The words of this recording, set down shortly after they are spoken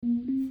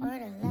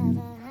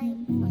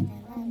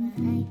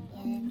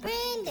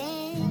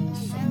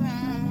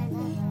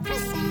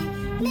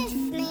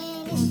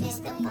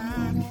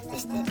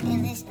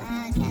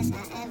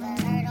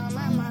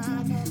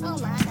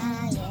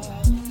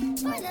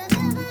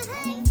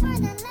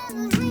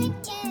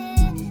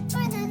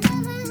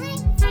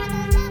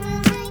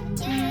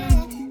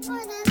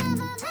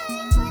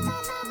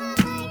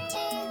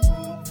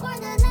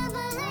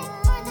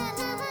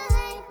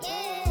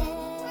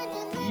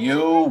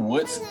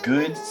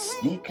good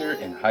sneaker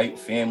and hype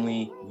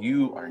family?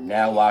 You are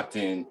now locked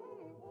in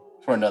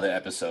for another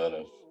episode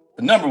of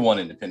the number one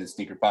independent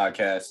sneaker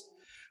podcast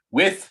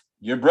with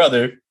your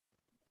brother,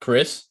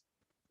 Chris.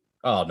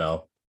 Oh,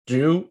 no.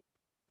 Drew?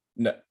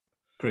 No.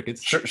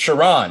 Crickets.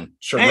 Sharon.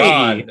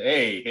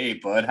 Hey,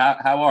 bud.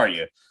 How are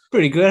you?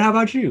 Pretty good. How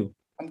about you?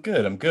 I'm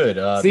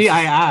good. See,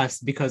 I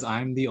asked because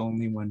I'm the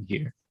only one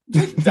here.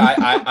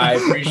 I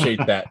appreciate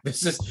that.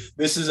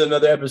 This is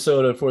another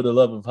episode of For the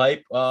Love of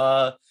Hype.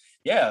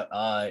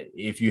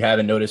 If you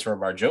haven't noticed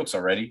from our jokes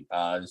already,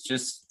 it's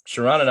just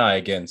Sharon and I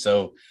again.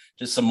 So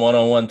just some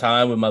one-on-one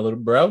time with my little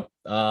bro.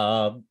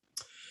 My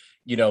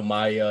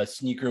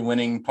sneaker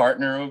winning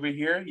partner over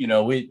here.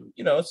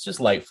 It's just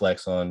light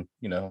flex on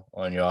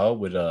y'all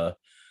with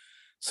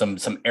some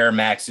Air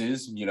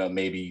Maxes,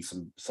 maybe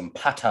some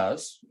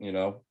Patas,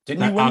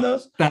 Didn't you win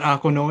those? That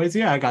Aqua Noise,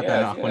 yeah, I got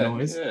that Aqua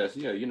Noise. Yeah,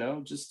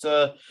 just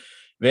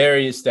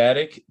very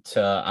ecstatic.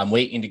 I'm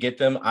waiting to get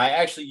them. I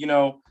actually,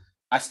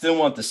 I still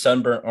want the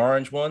sunburnt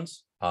orange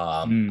ones.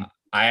 I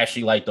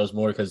actually like those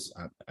more because,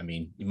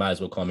 you might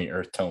as well call me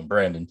Earth Tone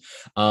Brandon.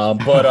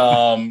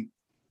 The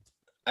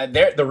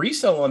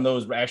resale on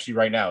those actually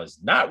right now is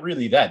not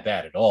really that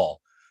bad at all.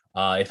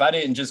 If I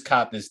didn't just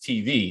cop this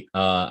TV,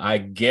 I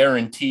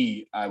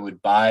guarantee I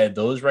would buy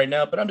those right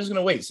now, but I'm just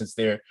going to wait since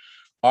they're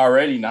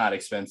already not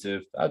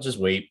expensive. I'll just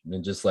wait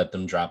and just let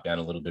them drop down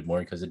a little bit more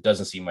because it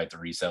doesn't seem like the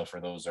resale for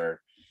those are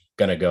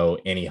going to go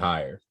any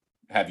higher.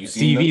 Have you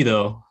seen TV them?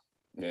 though?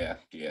 Yeah,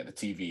 the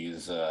TV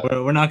is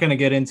we're not going to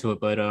get into it,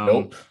 but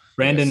nope.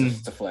 Brandon,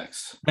 it's a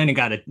flex. Brandon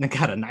got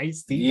a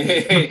nice TV.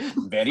 Yeah,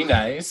 very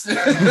nice.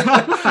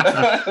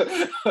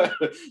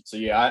 So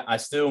yeah, I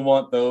still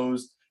want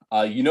those.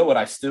 You know what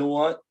I still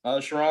want,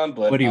 Sharon,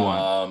 but what do you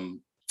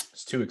want?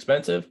 It's too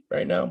expensive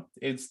right now.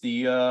 It's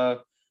the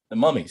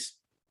mummies,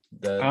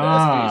 the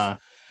SBs.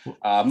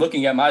 I'm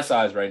looking at my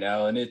size right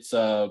now, and it's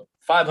 $503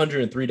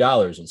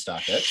 in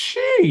StockX.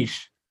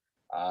 Sheesh.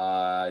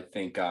 I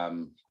think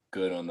I'm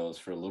good on those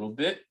for a little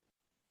bit.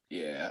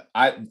 Yeah,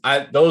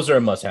 I those are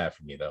a must-have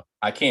for me though.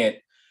 I can't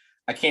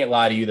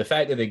lie to you. The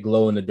fact that they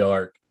glow in the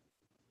dark,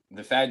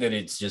 the fact that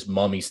it's just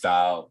mummy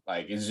style,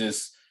 like it's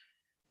just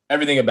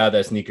everything about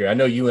that sneaker. I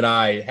know you and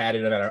I had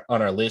it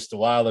on our list a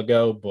while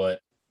ago, but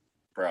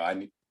bro, I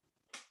need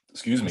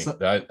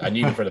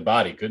it for the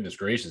body. Goodness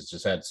gracious,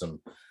 just had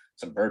some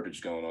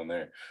burpage going on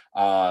there.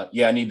 I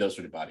need those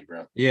for the body,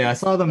 bro. Yeah, I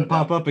saw them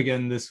pop up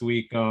again this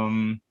week.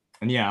 And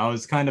yeah, I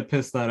was kind of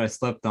pissed that I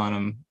slept on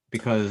them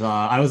because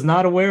I was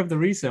not aware of the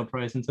resale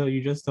price until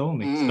you just told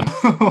me.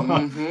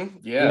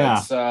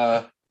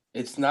 Yeah,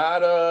 it's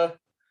not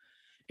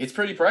it's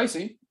pretty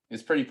pricey.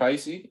 It's pretty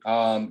pricey.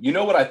 You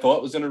know what I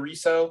thought was going to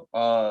resell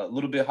a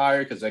little bit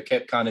higher because I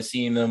kept kind of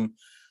seeing them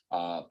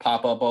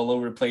pop up all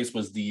over the place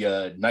was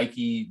the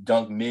Nike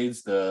Dunk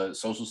Mids, the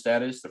social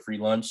status, the free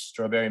lunch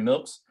strawberry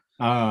milks.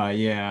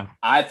 Yeah.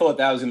 I thought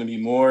that was going to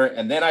be more.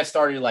 And then I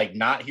started like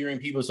not hearing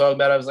people talk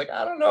about it. I was like,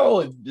 I don't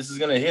know if this is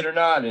going to hit or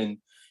not. And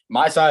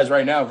my size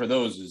right now for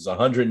those is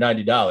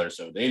 $190.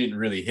 So they didn't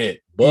really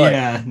hit. But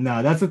yeah,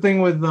 no, that's the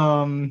thing with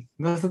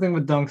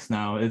dunks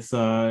now. It's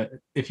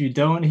if you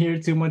don't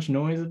hear too much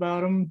noise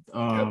about them,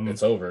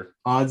 it's over.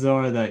 Odds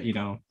are that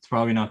it's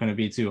probably not going to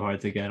be too hard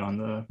to get on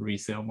the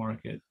resale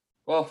market.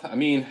 Well,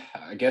 I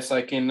guess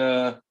I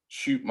can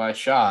shoot my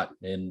shot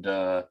and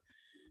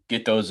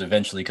get those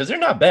eventually because they're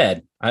not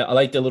bad. I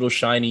like the little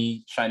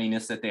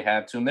shininess that they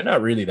have to them. They're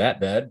not really that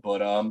bad,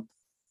 but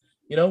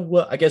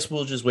well, I guess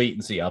we'll just wait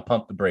and see. I'll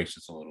pump the brakes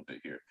just a little bit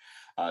here.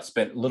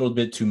 Spent a little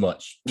bit too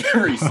much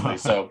recently,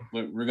 so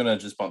we're gonna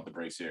just pump the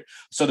brakes here.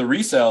 So the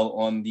resale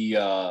on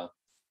the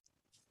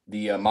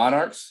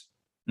Monarchs,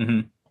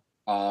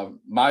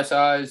 my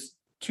size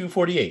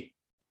 248.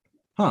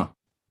 Huh?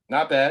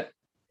 Not bad.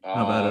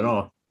 Not bad at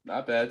all.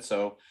 Not bad.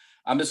 So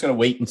I'm just gonna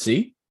wait and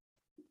see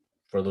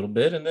for a little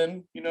bit, and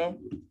then we'll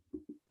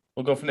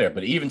go from there.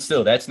 But even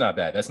still, that's not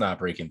bad. That's not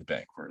breaking the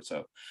bank for it.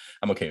 So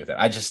I'm okay with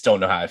that. I just don't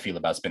know how I feel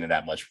about spending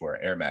that much for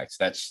Air Max.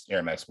 That's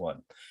Air Max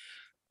 1.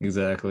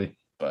 Exactly.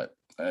 But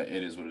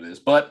it is what it is.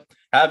 But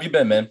how have you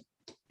been, man?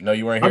 No,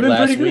 you weren't here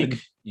last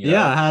week.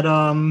 Yeah,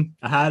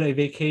 I had a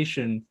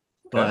vacation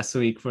last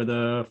week for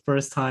the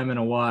first time in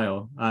a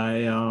while.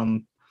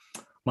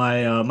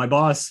 My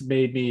boss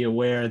made me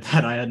aware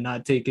that I had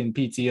not taken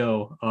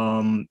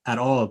PTO at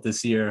all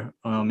this year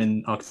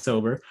in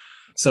October.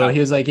 So he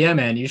was like, yeah,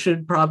 man, you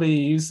should probably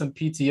use some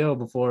PTO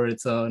before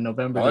it's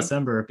November,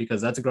 December,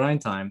 because that's a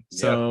grind time. Yeah.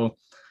 So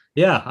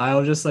yeah, I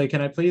was just like,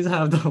 can I please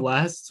have the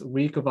last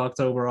week of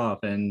October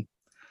off? And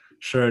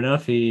sure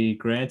enough, he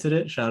granted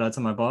it. Shout out to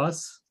my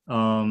boss.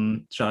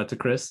 Shout out to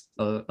Chris.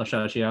 I'll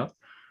shout you out.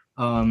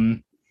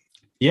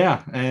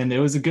 Yeah, and it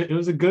was a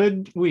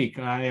good week.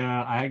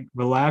 I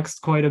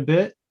relaxed quite a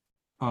bit.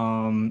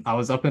 I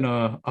was up in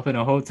a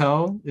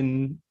hotel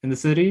in the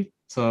city,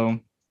 so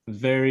it was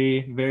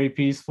very, very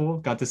peaceful.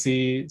 Got to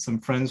see some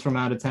friends from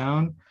out of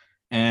town,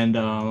 and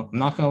I'm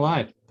not gonna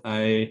lie,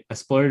 I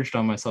splurged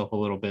on myself a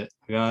little bit.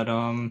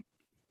 I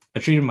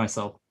treated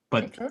myself,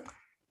 but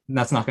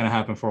that's not going to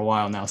happen for a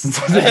while now since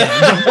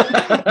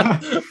I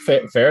was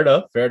Fair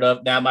enough. Fair enough.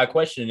 Now, my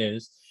question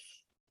is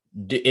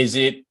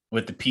it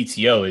with the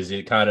PTO? Is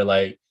it kind of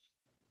like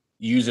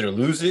use it or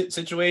lose it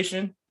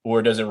situation,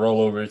 or does it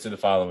roll over to the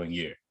following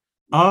year?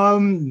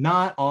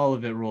 Not all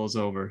of it rolls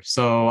over.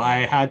 So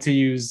I had to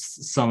use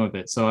some of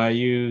it. So I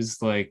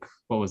used like,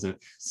 what was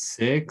it,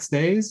 6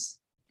 days?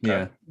 Okay.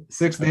 Yeah,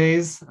 6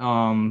 days.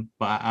 But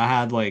I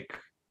had like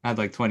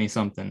 20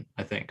 something,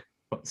 I think.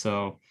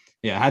 So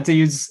yeah, I had to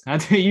use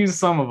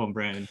some of them,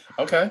 Brandon.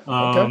 Okay.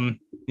 Okay.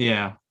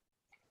 Yeah.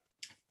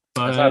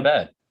 That's not But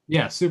bad.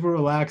 yeah, super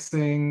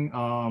relaxing.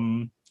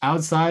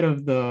 Outside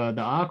of the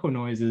aqua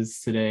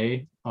noises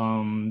today,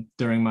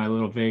 during my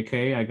little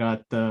vacay, I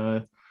got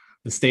the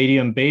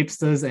stadium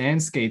Bapestas and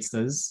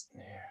Skatestas.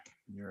 Yeah,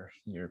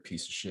 you're a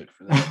piece of shit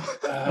for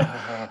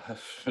that.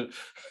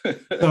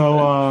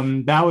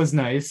 So that was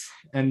nice.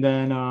 And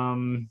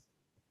then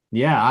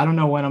yeah, I don't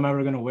know when I'm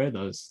ever gonna wear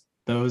those.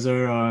 Those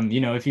are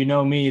if you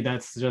know me,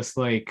 that's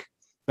like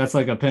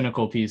a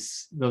pinnacle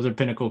piece. Those are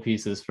pinnacle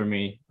pieces for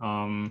me.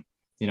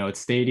 It's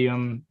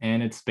stadium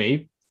and it's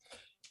Bape.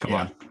 Come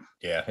on.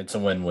 Yeah, it's a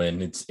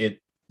win-win.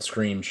 It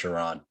screams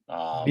Sharon.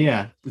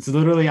 Yeah, it's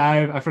literally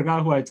I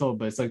forgot who I told,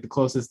 but it's like the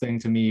closest thing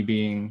to me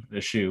being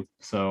a shoe.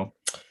 So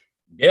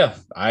yeah,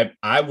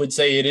 I would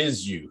say it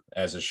is you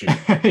as a shoe.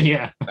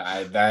 Yeah,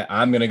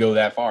 I'm gonna go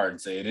that far and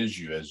say it is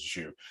you as a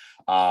shoe.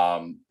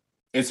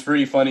 It's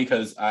pretty funny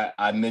because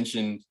I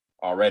mentioned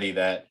already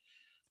that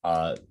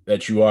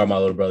you are my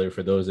little brother.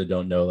 For those that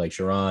don't know, like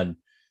Sharon,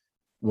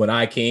 when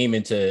I came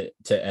into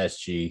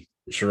SG,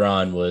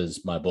 Sharon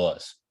was my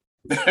boss.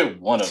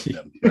 One of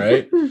them,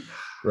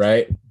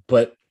 right.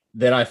 But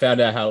then I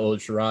found out how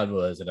old Sharon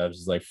was, and I was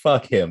just like,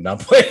 "Fuck him!" Not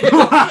playing.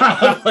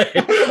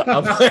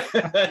 I'm playing.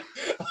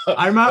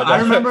 I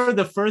remember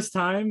the first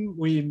time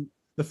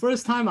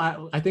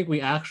I think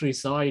we actually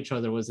saw each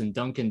other was in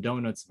Dunkin'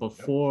 Donuts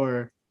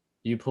before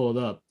you pulled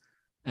up,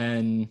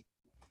 and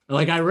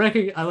like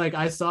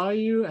I saw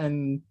you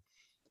and.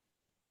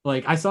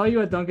 Like I saw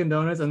you at Dunkin'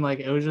 Donuts and like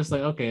it was just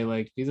like, okay,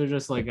 like these are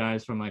just like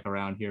guys from like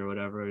around here or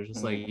whatever. It was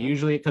just like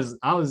usually because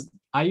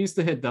I used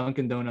to hit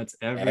Dunkin' Donuts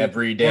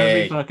every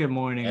day, every fucking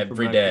morning,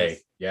 every day.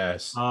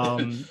 Yes.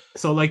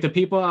 So like the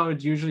people I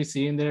would usually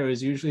see in there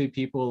was usually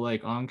people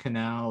like on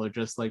Canal or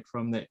just like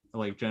from the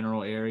like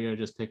general area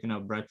just picking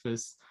up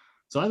breakfast.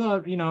 So I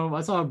thought,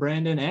 I saw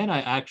Brandon and I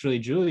actually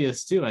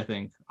Julius too, I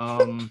think.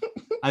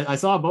 I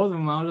saw both of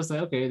them. I was just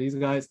like, okay,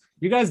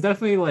 you guys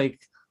definitely like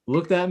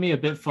looked at me a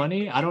bit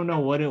funny. I don't know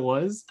what it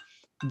was,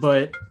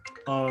 but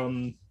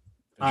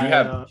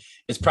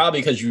it's probably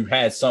because you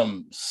had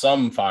some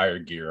fire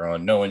gear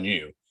on. Knowing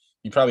you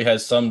probably had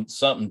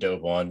something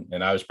dope on,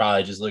 and I was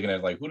probably just looking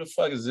at like, who the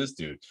fuck is this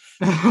dude?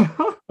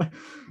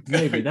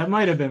 Maybe that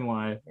might have been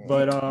why,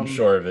 but I'm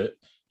sure of it.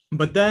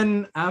 But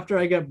then after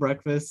I get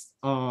breakfast,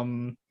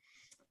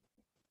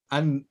 I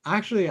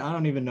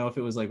don't even know if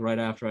it was like right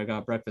after I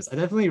got breakfast. I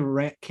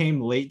definitely came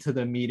late to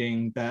the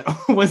meeting that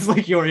was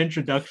like your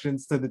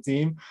introductions to the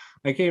team.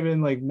 I came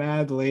in like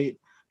mad late,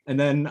 and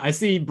then I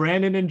see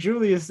Brandon and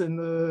Julius in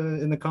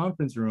the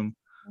conference room.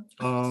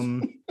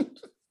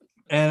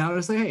 And I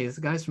was like, hey, it's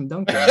the guys from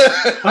Dunkin'.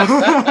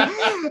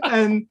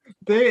 And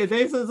they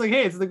said like,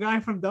 hey, it's the guy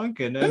from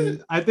Dunkin'.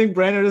 And I think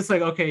Brandon was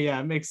like, okay, yeah,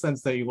 it makes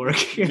sense that you work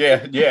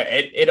here. Yeah.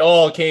 It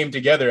all came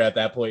together at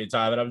that point in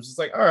time. And I was just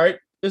like, all right,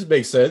 this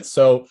makes sense.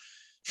 So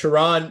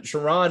Sharon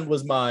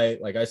was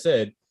like I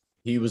said,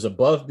 he was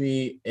above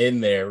me in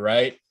there,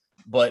 right?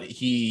 But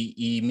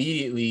he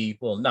immediately,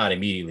 well, not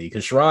immediately,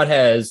 because Sharon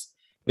has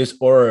this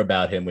aura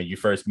about him when you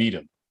first meet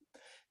him.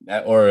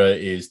 That aura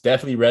is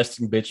definitely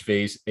resting bitch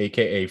face,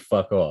 aka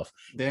fuck off.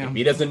 Damn. If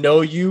he doesn't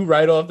know you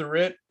right off the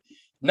rip,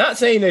 not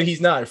saying that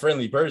he's not a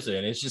friendly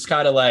person. It's just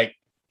kind of like,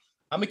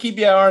 I'm gonna keep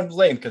you at arm's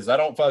length because I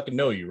don't fucking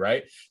know you,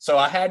 right? So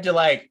I had to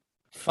like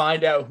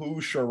find out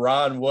who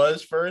Sharon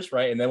was first,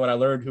 right? And then when I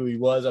learned who he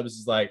was, I was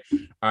just like,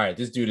 all right,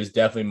 this dude is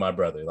definitely my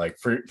brother, like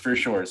for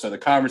sure. So the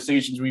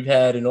conversations we've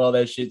had and all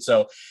that shit.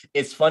 So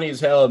it's funny as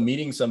hell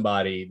meeting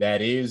somebody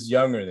that is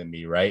younger than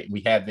me, right?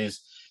 We have this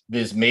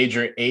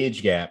major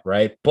age gap,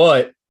 right?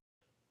 But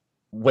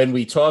when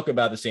we talk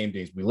about the same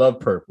things, we love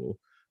purple.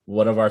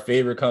 One of our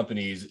favorite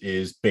companies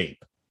is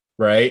Bape,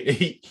 right?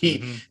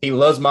 He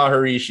loves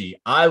Maharishi.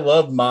 I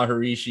love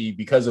Maharishi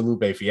because of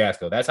Lupe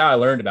Fiasco. That's how I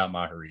learned about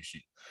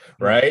Maharishi,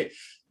 right?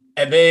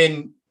 And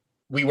then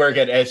we worked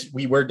at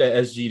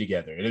SG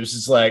together, and it was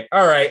just like,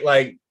 all right,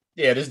 like,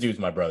 yeah, this dude's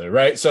my brother,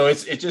 right? So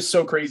it's just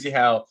so crazy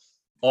how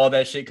all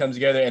that shit comes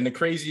together. And the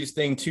craziest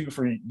thing too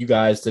for you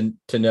guys to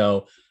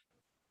know.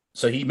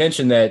 So he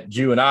mentioned that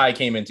Jew and I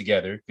came in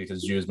together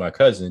because Jew is my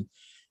cousin,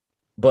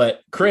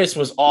 but Chris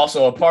was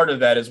also a part of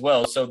that as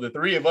well. So the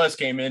three of us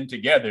came in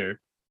together,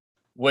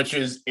 which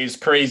is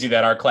crazy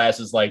that our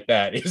class is like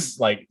that. It's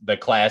like the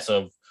class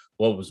of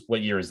what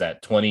year is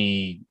that?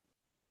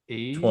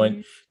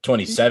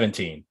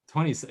 2017.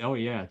 20. Oh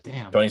yeah,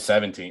 damn.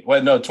 2017.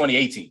 Well, no,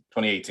 2018.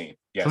 2018.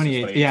 Yes,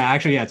 2018. Yeah,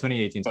 actually, yeah,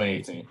 2018.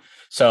 2018.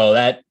 So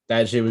that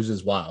shit was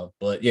just wild.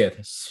 But yeah,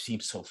 that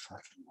seems so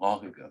fucking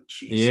long ago.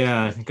 Jesus.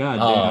 Yeah, god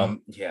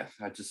damn. Yeah,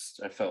 I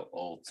felt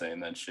old saying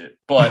that shit.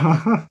 But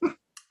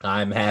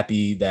I'm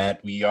happy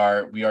that we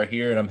are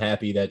here, and I'm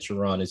happy that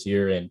Sharon is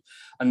here. And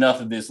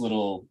enough of this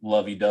little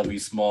lovey-dovey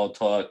small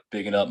talk,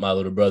 bigging up my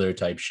little brother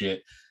type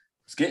shit.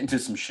 Let's get into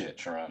some shit,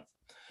 Sharon.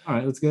 All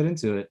right, let's get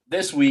into it.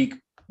 This week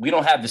we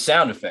don't have the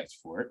sound effects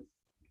for it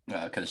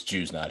because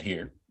Ju's not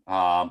here.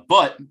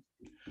 But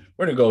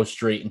we're gonna go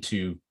straight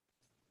into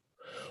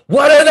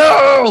what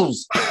are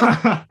those?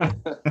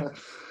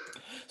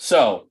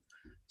 So,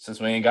 since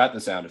we ain't got the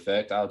sound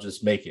effect, I'll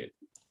just make it,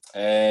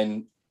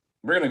 and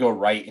we're gonna go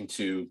right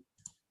into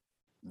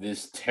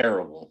this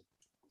terrible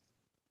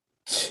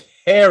shoe.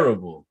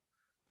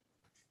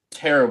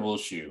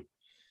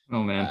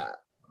 Oh man,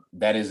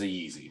 that is a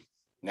Yeezy.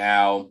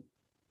 Now,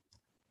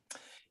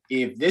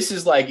 if this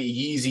is like a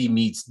Yeezy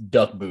meets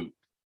duck boot,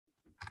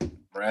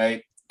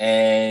 right?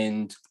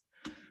 And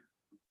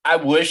I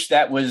wish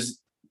that was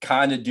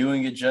kind of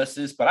doing it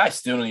justice, but I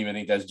still don't even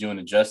think that's doing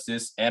it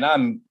justice. And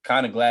I'm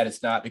kind of glad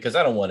it's not, because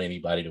I don't want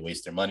anybody to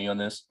waste their money on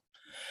this,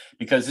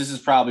 because this is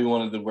probably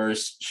one of the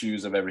worst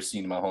shoes I've ever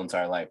seen in my whole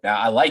entire life. Now,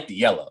 I like the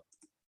yellow.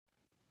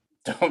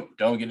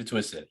 Don't get it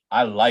twisted.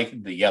 I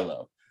like the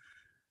yellow.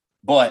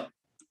 But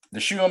the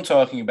shoe I'm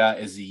talking about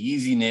is the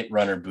Yeezy Knit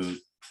Runner boot,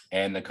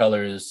 and the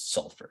color is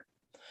sulfur.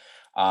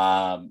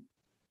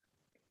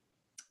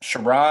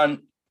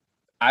 Sharon,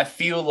 I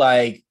feel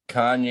like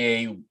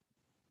Kanye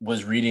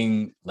was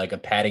reading like a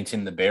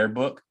Paddington the Bear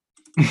book,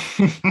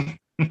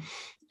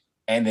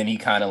 and then he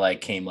kind of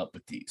like came up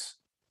with these,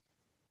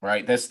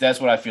 right? That's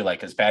what I feel like,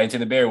 because Paddington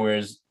the Bear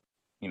wears,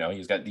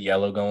 he's got the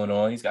yellow going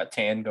on, he's got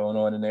tan going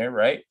on in there,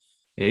 right?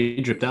 Yeah,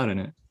 he dripped out in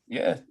it.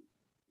 Yeah,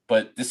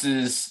 but this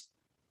is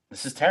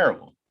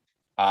terrible.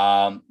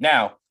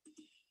 Now,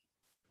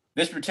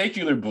 this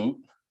particular boot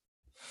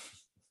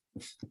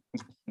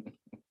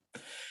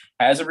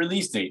has a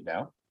release date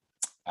now,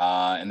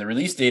 and the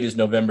release date is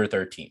November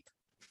 13th.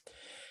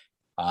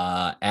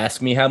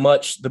 Ask me how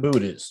much the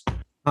boot is.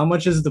 How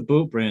much is the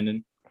boot,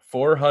 Brandon?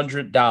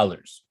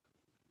 $400.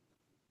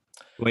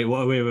 Wait,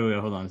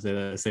 hold on. Say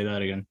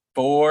that again.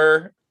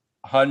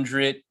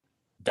 $400.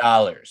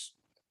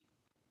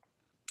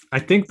 I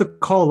think the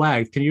call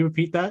lagged. Can you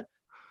repeat that?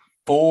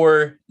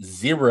 400.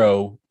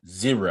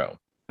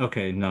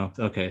 Okay, no.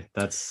 Okay,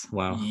 that's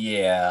wow.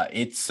 Yeah,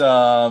 it's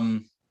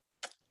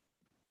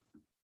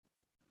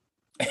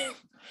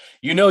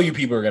you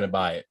people are gonna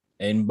buy it.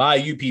 And by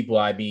you people,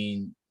 I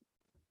mean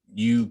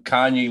you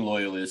Kanye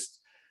loyalists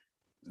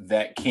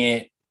that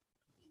can't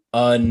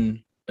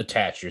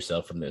unattach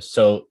yourself from this.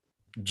 So,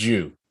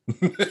 Jew.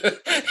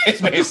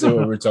 It's basically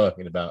what we're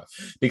talking about.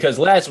 Because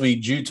last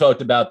week, Jew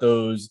talked about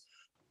those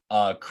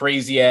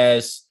crazy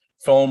ass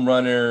foam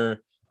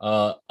runner,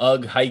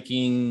 UGG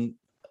hiking,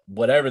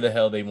 whatever the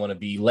hell they want to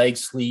be, leg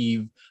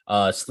sleeve,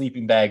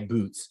 sleeping bag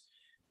boots.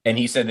 And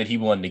he said that he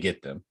wanted to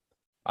get them.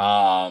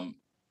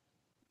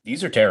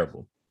 These are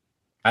terrible.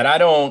 And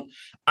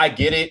I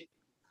get it.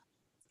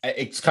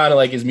 It's kind of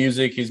like his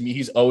music.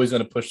 He's always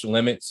going to push the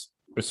limits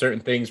for certain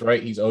things,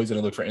 right? He's always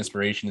going to look for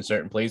inspiration in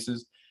certain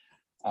places.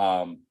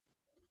 And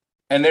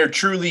they're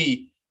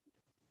truly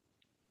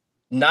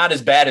not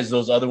as bad as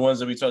those other ones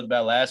that we talked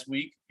about last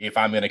week, if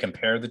I'm going to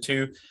compare the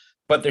two,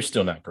 but they're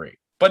still not great.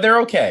 But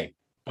they're okay.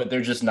 But they're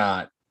just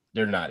not,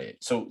 they're not it.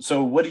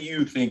 So what do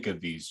you think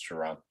of these,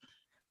 Sharon?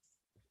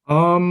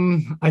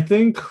 I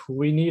think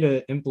we need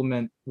to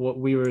implement what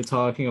we were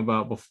talking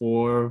about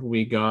before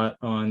we got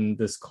on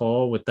this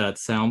call with that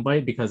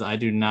soundbite, because I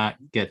do not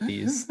get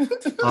these.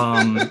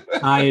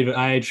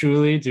 I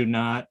truly do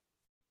not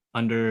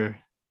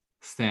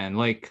understand.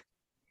 Like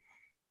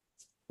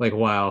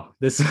wow,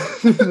 this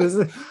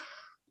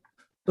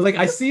like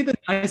I see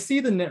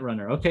the Knit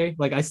Runner, okay?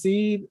 Like I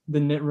see the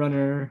Knit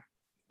Runner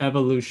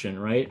evolution,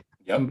 right?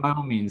 Yep. And by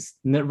all means,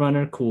 Knit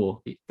Runner,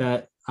 cool.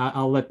 That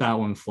I'll let that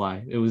one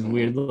fly. It was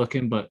weird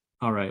looking, but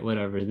all right,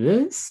 whatever.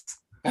 This,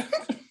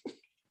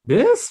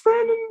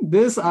 Brandon,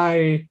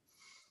 I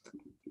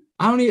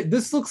don't even.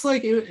 This looks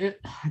like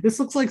this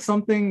looks like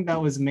something that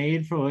was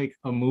made for like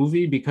a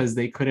movie, because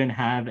they couldn't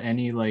have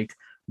any like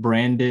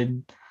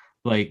branded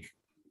like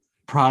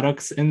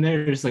products in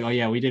there. It's like, oh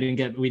yeah, we didn't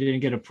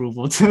get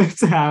approval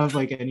to have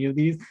like any of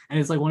these, and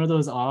it's like one of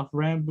those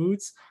off-ramp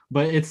boots,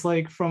 but it's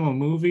like from a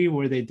movie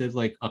where they did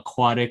like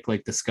aquatic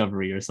like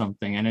Discovery or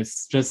something, and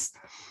it's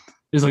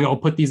like, oh,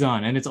 put these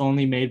on, and it's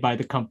only made by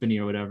the company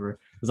or whatever.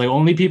 It's like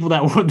only people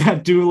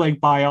that do like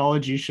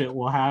biology shit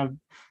will have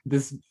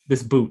this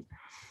boot.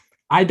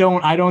 I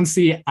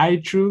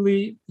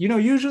truly,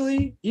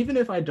 usually, even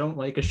if I don't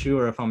like a shoe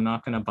or if I'm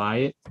not gonna buy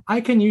it, I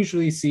can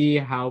usually see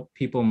how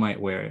people might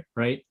wear it,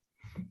 right?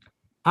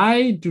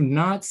 I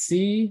just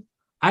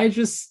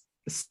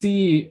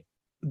see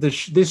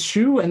this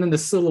shoe and then the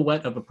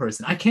silhouette of a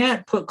person. I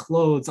can't put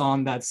clothes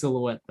on that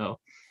silhouette though.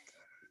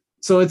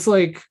 So it's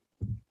like,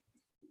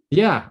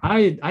 Yeah,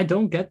 I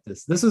don't get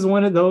this. This is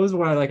one of those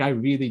where I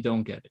really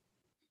don't get it.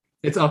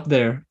 It's up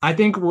there. I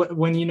think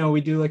when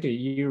we do like a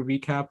year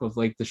recap of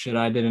like the shit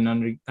I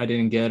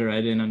didn't get or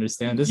I didn't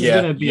understand. This is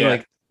Yeah, gonna be yeah.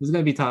 like this is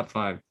gonna be top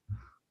 5.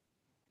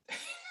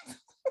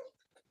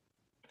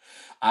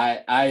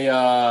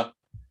 I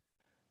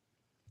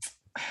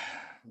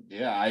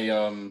yeah,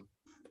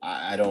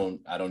 I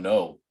don't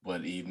know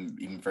what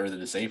even further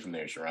to say from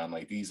there, Sharon.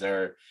 Like these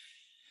are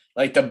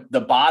like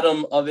the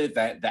bottom of it,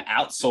 that the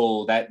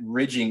outsole, that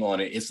ridging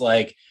on it, it's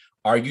like,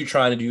 are you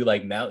trying to do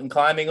like mountain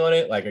climbing on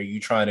it? Like, are you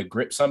trying to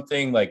grip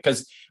something? Like,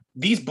 because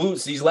these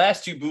boots, these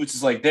last two boots,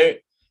 is like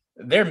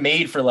they're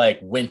made for like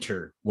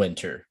winter,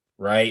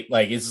 right?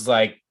 Like it's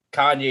like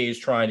Kanye is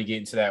trying to get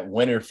into that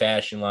winter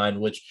fashion line,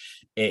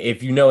 which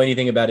if you know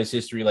anything about his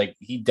history, like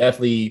he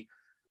definitely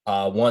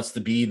wants to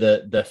be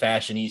the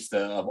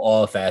fashionista of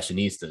all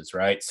fashionistas,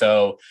 right?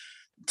 So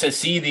to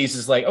see these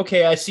is like,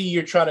 okay, I see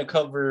you're trying to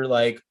cover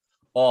like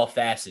all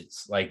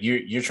facets. Like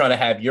you're trying to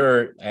have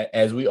your,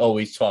 as we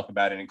always talk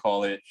about it and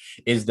call it,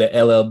 is the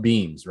LL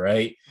Beans,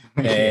 right?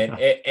 And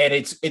Yeah. and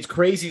it's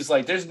crazy. It's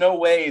like there's no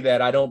way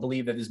that I don't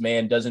believe that this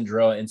man doesn't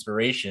draw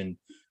inspiration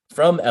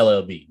from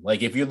LLB.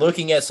 Like if you're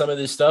looking at some of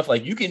this stuff,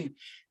 like you can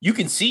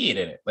see it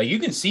in it. Like you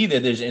can see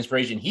that there's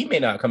inspiration. He may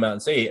not come out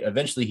and say it.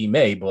 Eventually he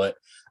may, but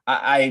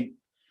I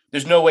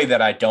there's no way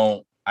that I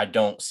don't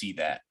see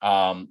that.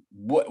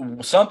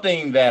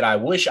 Something that I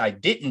wish I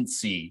didn't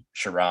see,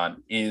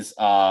 Sharon, is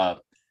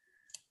Clot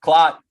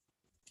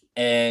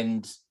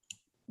and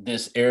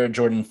this Air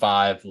Jordan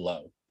 5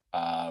 low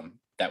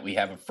that we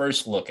have a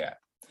first look at.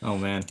 Oh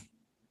man.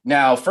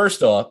 Now,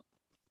 first off,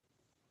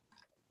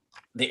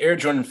 the Air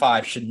Jordan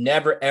 5 should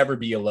never ever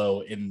be a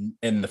low in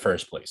the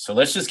first place. So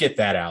let's just get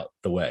that out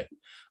the way.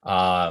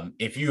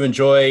 If you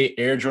enjoy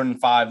Air Jordan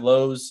 5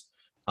 lows,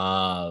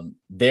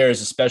 there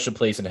is a special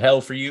place in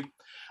hell for you.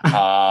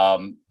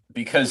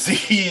 Because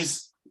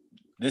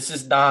this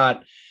is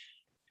not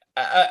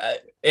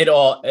it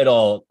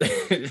all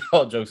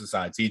all jokes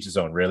aside, to each his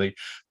own, really.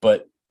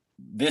 But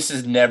this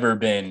has never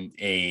been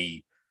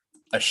a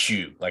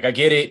shoe. Like I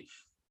get it.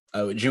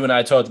 You and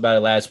I talked about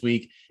it last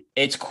week.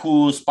 It's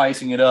cool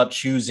spicing it up,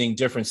 choosing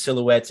different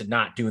silhouettes and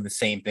not doing the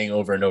same thing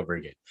over and over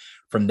again.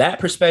 From that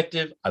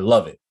perspective, I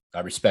love it.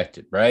 I respect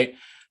it, right?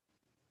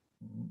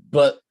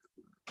 But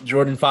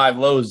Jordan 5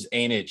 lows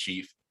ain't it,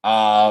 Chief.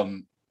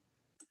 The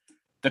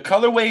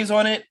colorways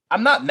on it,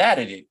 I'm not mad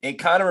at it. It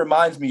kind of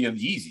reminds me of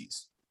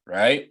Yeezys,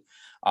 right?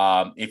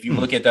 If you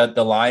look at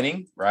the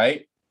lining,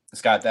 right?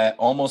 It's got that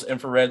almost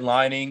infrared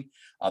lining,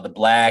 the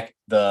black,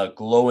 the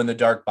glow in the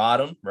dark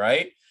bottom,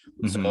 right?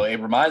 Mm-hmm. So it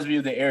reminds me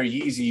of the Air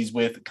Yeezys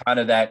with kind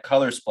of that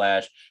color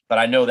splash, but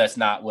I know that's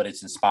not what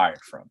it's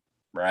inspired from,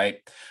 right?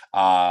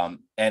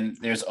 And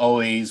there's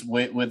always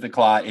with the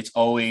Clot, it's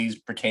always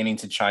pertaining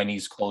to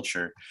Chinese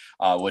culture,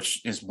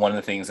 which is one of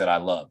the things that I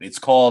love. It's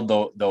called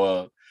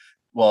the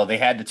well, they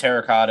had the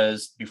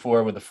terracottas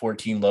before with the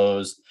 14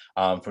 lows.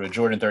 For the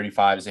Jordan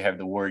 35s, they have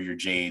the Warrior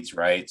Jades,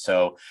 right?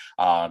 So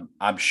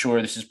I'm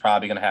sure this is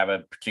probably going to have a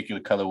particular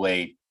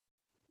colorway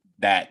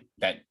that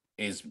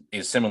is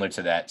similar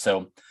to that.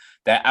 So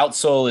that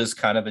outsole is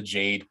kind of a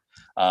jade.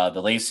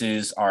 The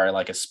laces are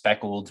like a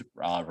speckled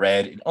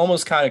red. It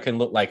almost kind of can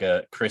look like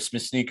a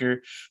Christmas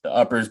sneaker. The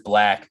upper is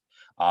black.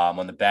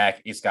 On the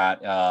back, it's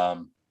got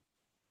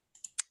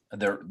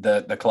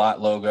the Clot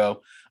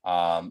logo,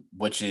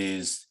 which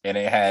is, and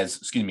it has,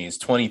 it's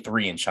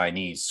 23 in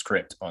Chinese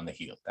script on the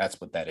heel.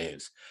 That's what that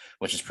is,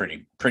 which is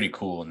pretty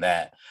cool in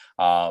that.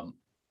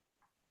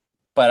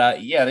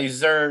 But yeah,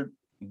 these are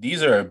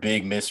a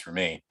big miss for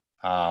me.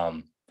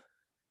 I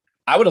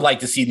would have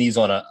liked to see these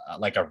on a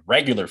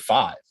regular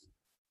 5.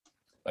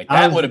 Like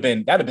that would have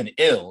been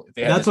ill if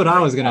they had. That's what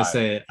I was gonna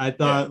say. I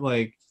thought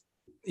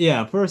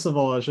yeah, first of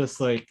all, it's just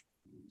like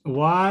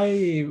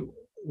why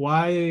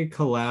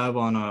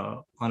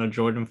collab on a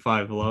Jordan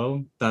 5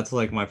 low? That's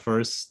like my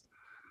first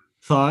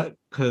thought,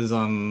 because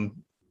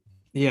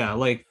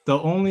like the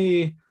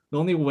only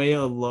way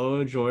a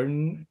low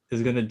Jordan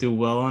is gonna do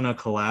well on a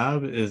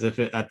collab is if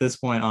it, at this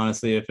point,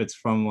 honestly, if it's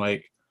from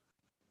like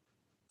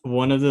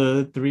one of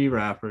the 3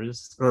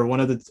 rappers, or one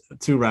of the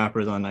 2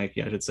 rappers on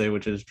Nike, I should say,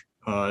 which is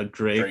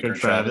Drake or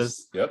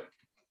Travis. Yep.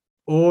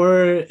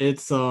 Or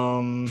it's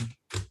or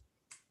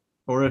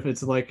if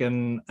it's like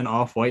an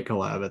off-white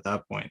collab at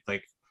that point.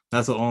 Like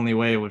that's the only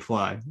way it would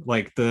fly.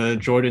 Like the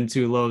Jordan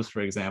 2 lows,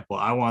 for example.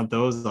 I want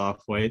those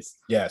off-whites.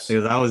 Yes.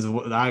 Because I was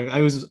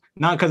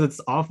not because it's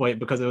off-white,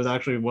 because it was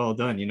actually well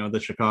done, the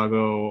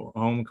Chicago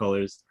home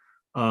colors.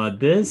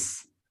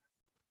 This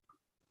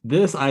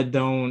I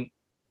don't,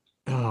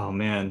 oh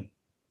man.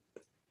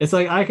 It's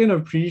like I can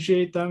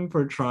appreciate them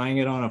for trying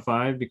it on a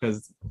 5,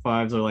 because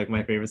 5s are like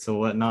my favorite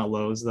silhouette, not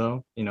lows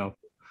though.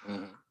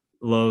 Mm-hmm.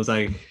 Lows,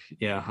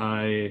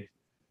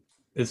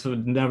 this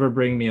would never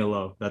bring me a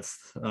low. That's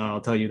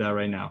I'll tell you that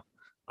right now.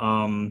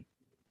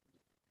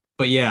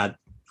 But yeah,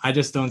 I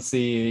just don't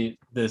see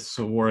this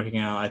working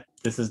out.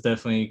 This is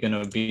definitely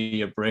gonna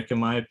be a brick in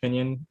my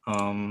opinion.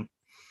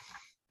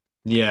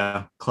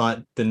 Yeah,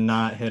 Clot did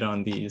not hit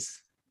on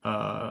these.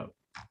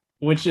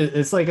 which is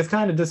it's like it's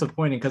kind of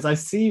disappointing because I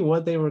see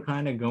what they were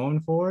kind of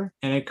going for,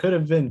 and it could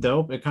have been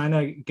dope. It kind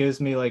of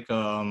gives me like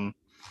a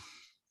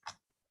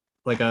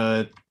like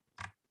a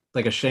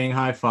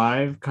Shanghai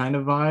Five kind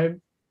of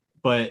vibe,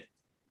 but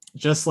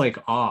just like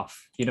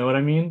off. You know what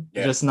I mean?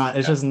 Yeah. Just not.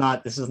 It's just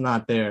not. This is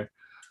not there.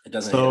 It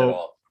doesn't hit at So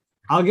all.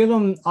 I'll give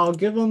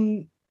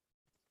them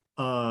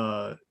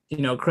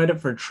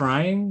credit for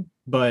trying,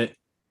 but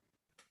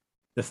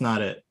that's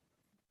not it.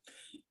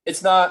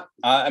 It's not.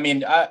 I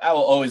mean, I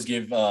will always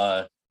give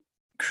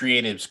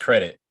creatives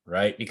credit,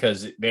 right?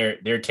 Because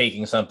they're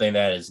taking something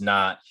that is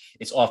not.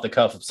 It's off the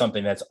cuff of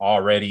something that's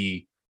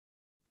already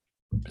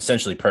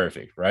essentially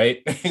perfect,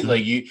 right?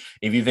 Like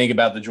if you think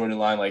about the Jordan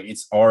line, like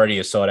it's already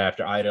a sought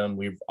after item.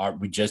 We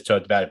just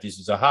talked about if this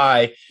is a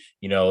high,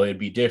 it'd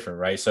be different,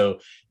 right? So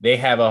they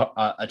have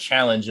a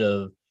challenge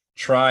of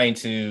trying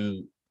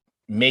to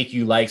make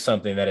you like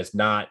something that is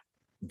not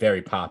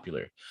very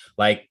popular,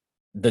 like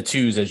the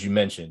twos, as you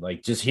mentioned.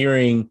 Like just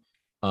hearing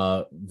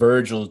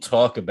Virgil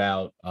talk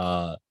about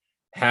how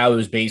it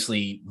was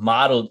basically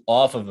modeled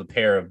off of a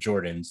pair of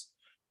Jordans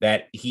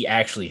that he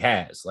actually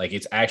has. Like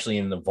it's actually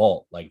in the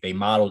vault. Like they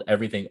modeled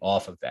everything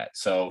off of that.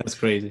 So that's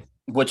crazy.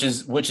 Which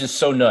is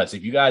so nuts.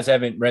 If you guys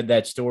haven't read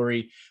that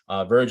story,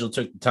 Virgil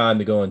took the time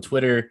to go on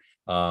Twitter.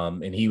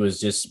 And he was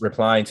just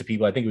replying to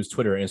people. I think it was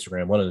Twitter or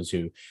Instagram, one of the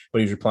two, but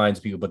he was replying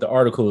to people. But the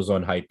article was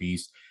on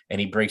Hypebeast, and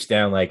he breaks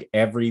down like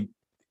every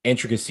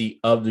intricacy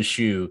of the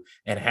shoe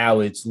and how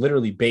it's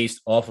literally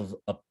based off of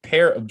a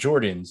pair of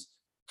Jordans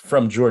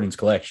from Jordan's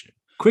collection.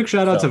 Quick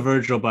shout out to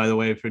Virgil, by the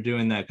way, for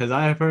doing that, because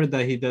I have heard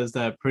that he does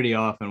that pretty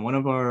often. One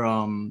of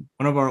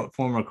our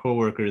former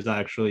coworkers,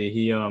 actually,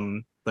 he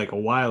like a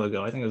while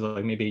ago, I think it was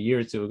like maybe a year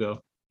or two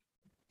ago,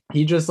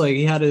 he just like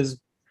he had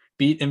his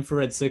Beat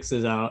infrared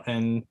sixes out,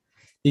 and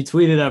he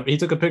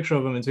took a picture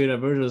of him and tweeted at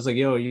Virgil, was like,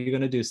 yo, you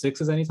gonna do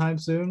sixes anytime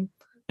soon?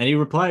 And he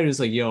replied,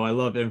 just like, yo, I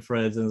love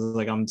infrareds, and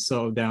like I'm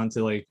so down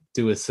to like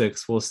do a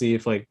six. We'll see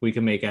if like we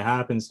can make it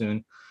happen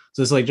soon.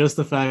 So it's like just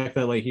the fact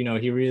that like,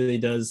 he really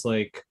does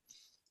like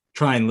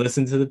try and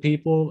listen to the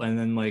people, and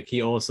then like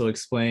he also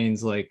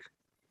explains like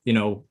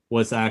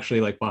what's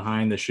actually like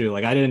behind the shoe.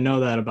 Like I didn't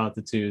know that about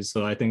the twos,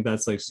 so I think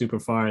that's like super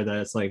fire that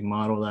it's like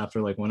modeled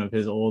after like one of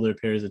his older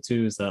pairs of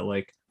twos that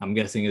like I'm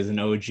guessing is an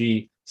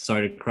OG,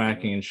 started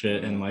cracking and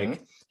shit, and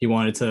like he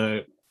wanted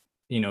to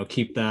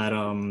keep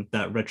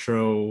that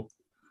retro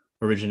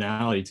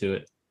originality to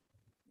it,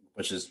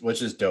 which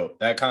is dope.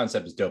 That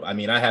concept is dope. I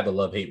mean, I have a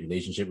love-hate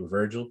relationship with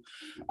Virgil,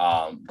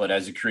 but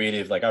as a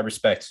creative, like I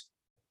respect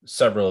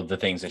several of the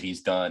things that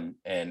he's done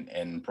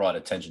and brought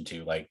attention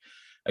to. Like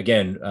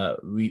again,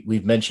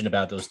 we've mentioned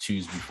about those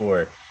twos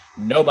before.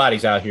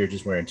 Nobody's out here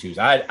just wearing twos.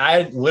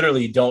 I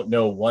literally don't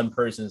know one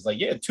person is like,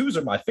 yeah, twos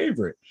are my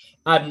favorite.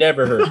 I've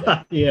never heard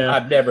that. Yeah,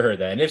 I've never heard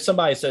that. And if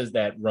somebody says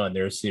that, run,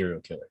 they're a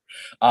serial killer.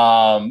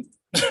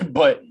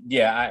 But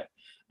yeah,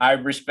 I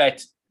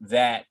respect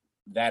that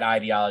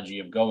ideology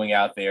of going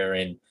out there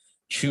and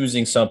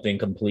choosing something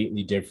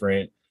completely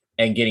different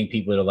and getting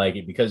people to like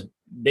it, because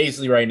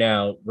basically right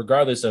now,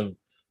 regardless of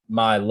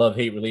my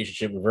love-hate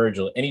relationship with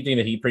Virgil, anything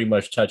that he pretty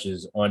much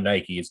touches on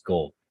Nike is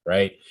gold,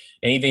 right?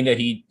 Anything that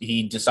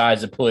he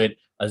decides to put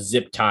a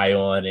zip tie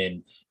on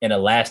and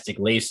elastic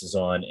laces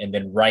on and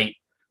then write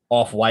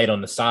off-white on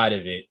the side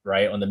of it,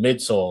 right, on the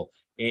midsole,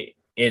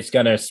 it's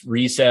going to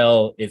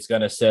resell, it's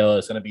going to sell,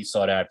 it's going to be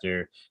sought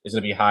after, there's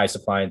going to be high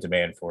supply and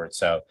demand for it.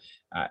 So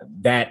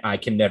that I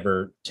can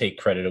never take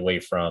credit away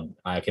from.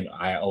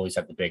 I always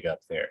have the big up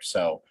there.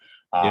 So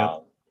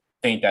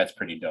think that's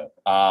pretty dope.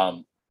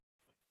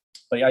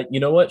 But yeah, you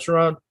know what,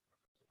 Sharon?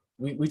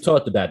 We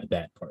talked about the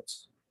bad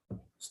parts.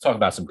 Let's talk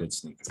about some good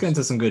sneakers. Let's get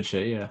into some good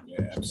shit. Yeah.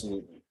 Yeah,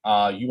 absolutely.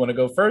 You want to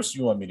go first?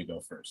 You want me to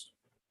go first?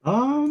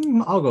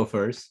 I'll go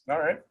first. All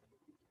right.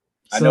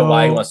 I know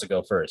why he wants to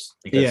go first.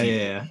 Because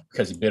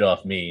because he bit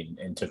off me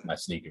and took my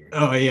sneaker.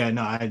 Oh yeah,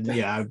 no,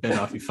 I bit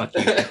off you. Fuck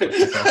you.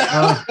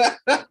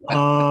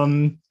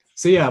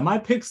 So yeah, my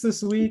picks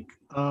this week.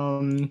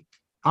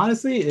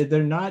 Honestly,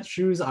 they're not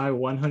shoes I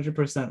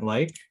 100%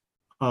 like.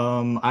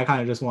 I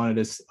kind of just wanted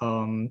to,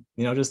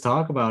 just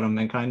talk about them,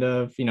 and kind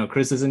of,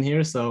 Chris isn't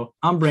here, so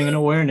I'm bringing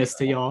awareness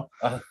to y'all.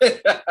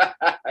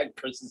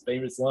 Chris's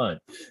favorite line.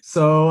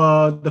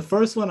 So the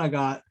first one I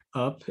got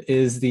up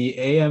is the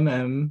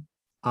AMM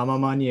Ama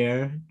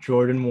Maniere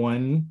Jordan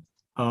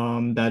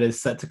 1 that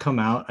is set to come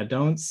out. I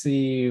don't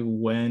see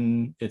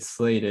when it's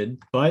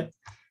slated, but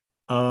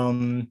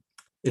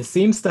it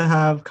seems to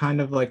have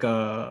kind of like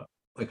a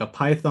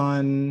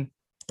python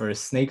or a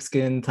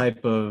snakeskin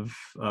type of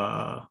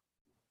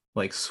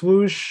like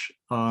swoosh.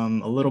 A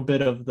little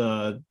bit of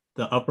the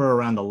upper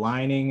around the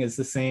lining is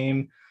the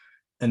same,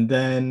 and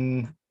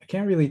then I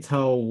can't really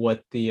tell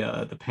what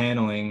the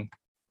paneling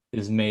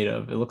is made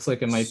of. It looks like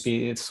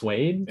it's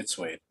suede. It's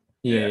suede.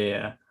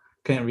 Yeah.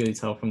 Can't really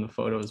tell from the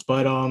photos,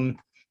 but I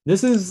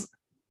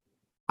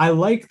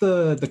like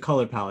the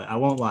color palette. I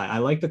won't lie. I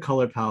like the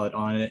color palette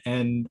on it,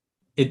 and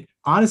it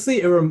honestly,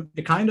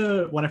 it kind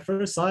of, when I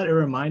first saw it, it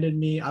reminded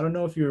me, I don't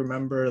know if you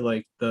remember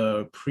like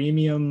the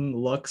premium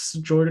luxe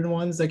Jordan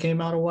ones that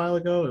came out a while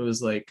ago. It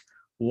was like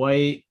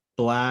white,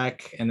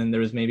 black, and then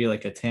there was maybe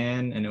like a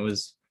tan, and it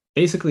was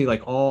basically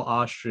like all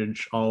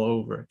ostrich all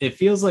over. It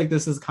feels like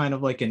this is kind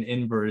of like an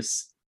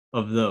inverse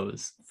of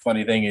those.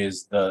 Funny thing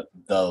is the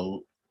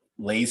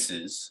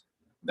laces,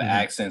 the Mhm.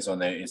 accents on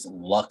there is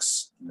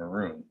Lux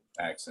maroon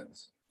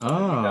accents. So there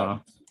you go.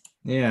 Oh,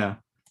 yeah.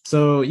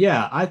 So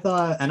yeah, I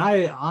thought, and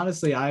I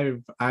honestly, I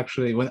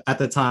actually, when at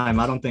the time,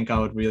 I don't think I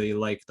would really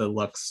like the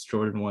Lux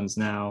Jordan ones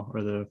now,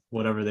 or the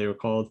whatever they were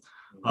called.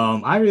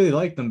 I really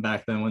liked them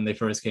back then when they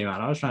first came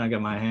out. I was trying to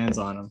get my hands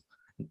on them.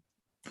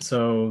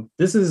 So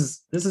this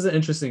is an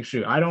interesting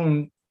shoe. I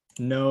don't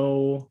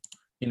know,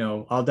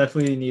 I'll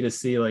definitely need to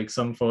see like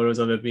some photos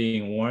of it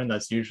being worn.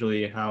 That's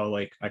usually how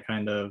like I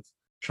kind of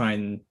try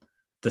and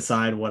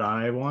decide what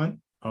I want.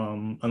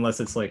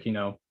 Unless it's like,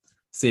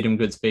 Stadium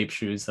Goods Bape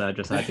shoes. I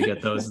just had to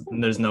get those.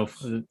 And there's no,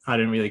 I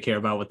didn't really care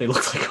about what they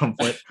look like on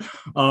foot.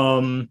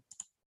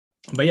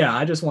 But yeah,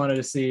 I just wanted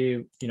to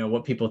see,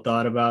 what people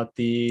thought about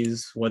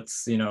these.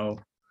 What's the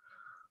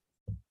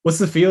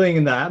feeling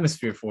in the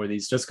atmosphere for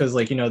these? Just because,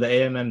 like, the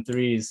AMM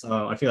threes,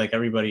 I feel like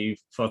everybody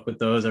fucked with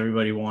those.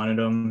 Everybody wanted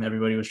them.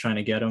 Everybody was trying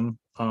to get them.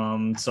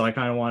 So I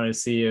kind of wanted to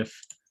see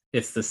if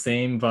it's the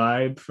same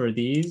vibe for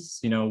these.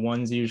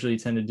 Ones usually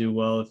tend to do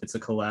well if it's a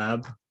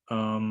collab.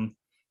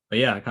 But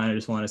yeah, I kind of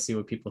just want to see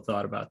what people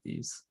thought about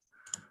these.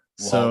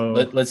 Well, So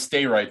let's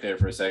stay right there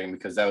for a second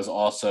because that was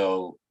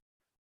also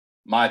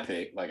my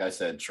pick. Like I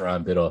said,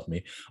 Tron bit off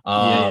me.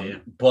 yeah.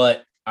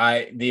 But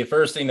the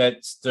first thing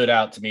that stood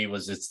out to me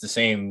was it's the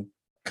same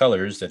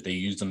colors that they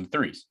used on the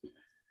threes,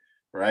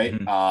 right?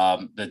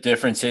 Mhm. The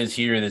difference is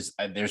here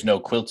there's no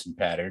quilting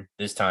pattern.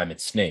 This time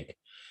it's snake,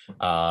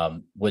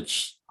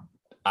 which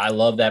I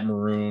love that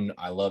maroon.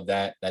 I love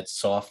that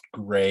soft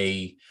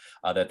gray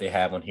that they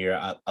have on here.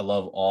 I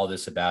love all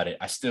this about it.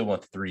 I still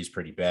want the threes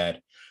pretty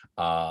bad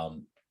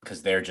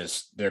because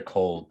they're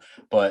cold.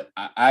 But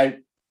I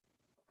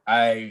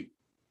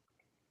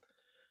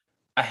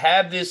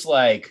have this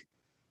like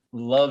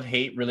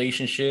love-hate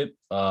relationship.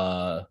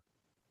 I'm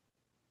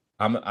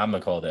gonna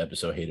call the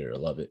episode hater or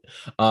love it.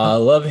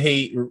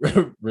 Love-hate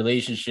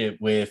relationship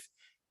with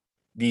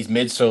these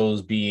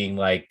midsoles being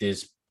like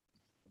this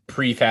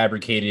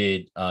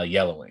prefabricated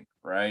yellowing,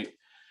 right?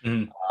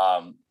 Mhm.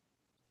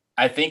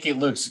 I think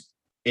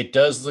it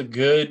does look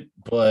good,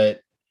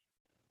 but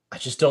I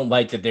just don't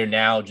like that they're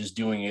now just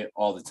doing it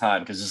all the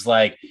time because it's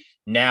like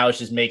now it's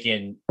just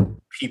making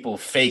people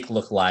fake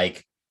look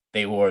like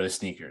they wore the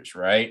sneakers,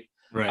 right?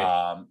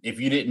 Right. If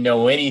you didn't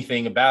know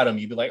anything about them,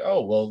 you'd be like,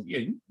 oh, well,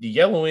 yeah, the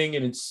yellowing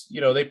and it's,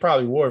 they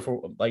probably wore it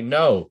for like,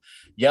 no.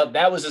 Yep,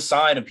 that was a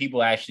sign of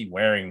people actually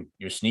wearing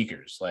your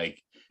sneakers.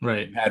 Like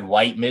Right. you had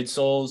white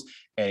midsoles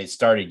and it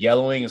started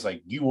yellowing. It's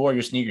like you wore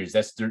your sneakers.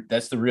 That's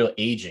the real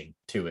aging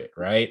to it,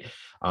 right?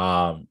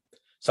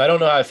 So I don't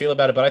know how I feel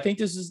about it, but I think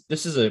this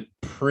is a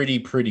pretty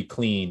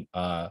clean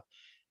Air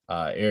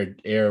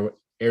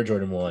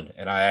Jordan 1,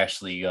 and I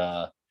actually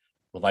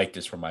would like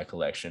this for my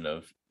collection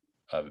of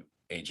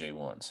AJ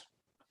ones.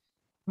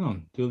 Oh,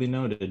 duly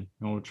noted.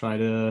 I'll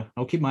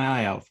keep my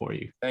eye out for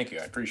you. Thank you,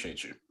 I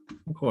appreciate you.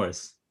 Of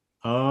course.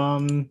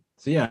 So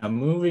yeah,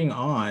 moving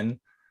on.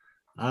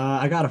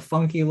 I got a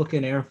funky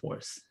looking Air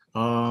Force.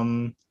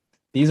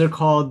 These are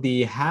called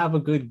the Have a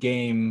Good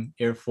Game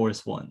Air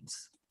Force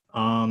Ones.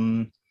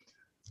 Um,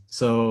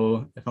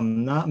 so if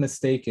I'm not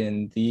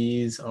mistaken,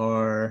 these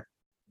are,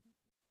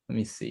 let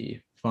me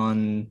see,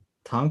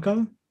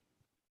 Fontanka.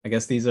 I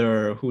guess these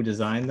are who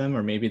designed them,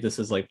 or maybe this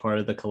is like part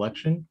of the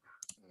collection.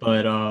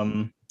 But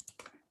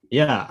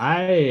yeah,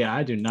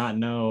 I do not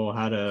know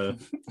how to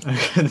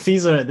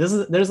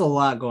there's a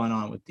lot going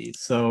on with these.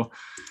 So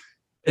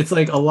it's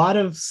like a lot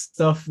of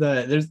stuff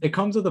it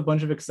comes with a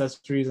bunch of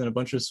accessories and a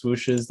bunch of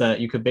swooshes that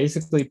you could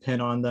basically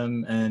pin on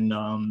them,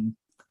 and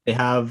they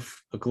have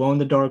a glow in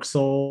the dark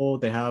sole.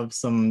 They have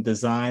some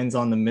designs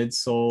on the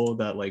midsole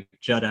that like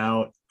jut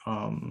out.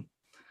 And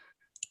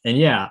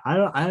yeah,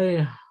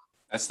 I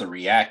That's the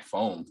React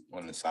foam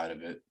on the side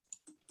of it.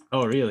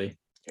 oh really?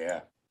 Yeah.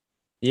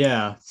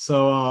 Yeah.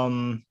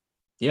 So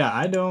yeah,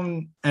 I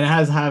don't, and it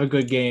has have a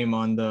good game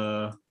on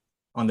the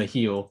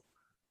heel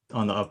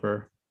on the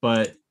upper.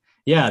 But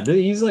yeah,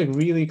 he's like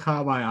really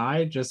caught my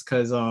eye just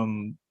because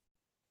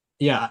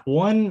yeah,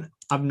 one,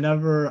 I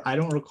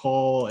don't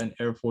recall an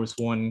Air Force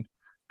One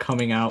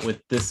coming out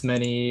with this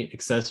many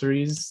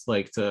accessories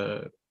like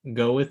to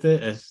go with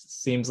it. It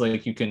seems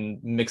like you can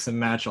mix and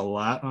match a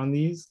lot on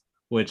these,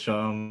 which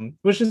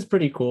is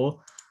pretty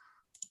cool.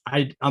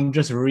 I'm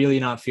just really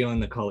not feeling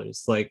the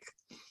colors. Like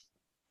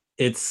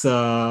it's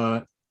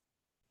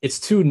it's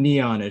too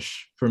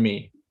neonish for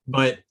me.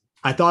 But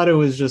I thought it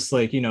was just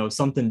like,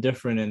 something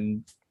different,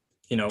 and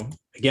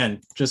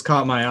again, just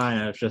caught my eye,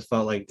 and I just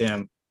felt like,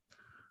 damn,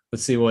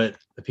 let's see what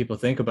the people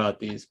think about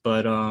these.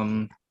 But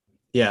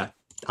yeah,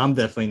 I'm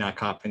definitely not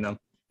copying them.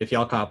 If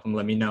y'all cop them,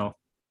 let me know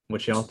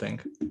what y'all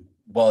think.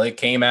 Well, it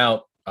came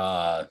out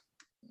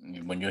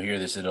when you'll hear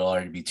this, it'll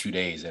already be 2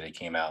 days that it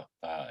came out.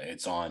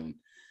 It's on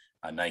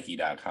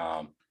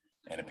Nike.com,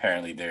 and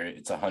apparently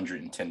it's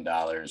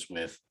 $110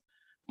 with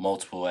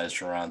multiple, as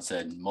Sharon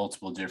said,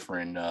 multiple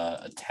different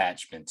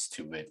attachments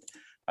to it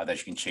that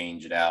you can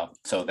change it out.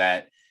 So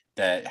that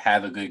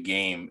Have a Good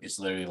Game is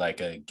literally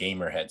like a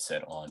gamer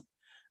headset on,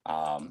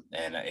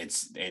 and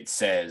it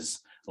says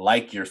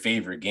like your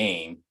favorite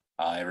game.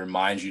 It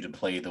reminds you to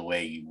play the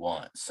way you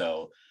want.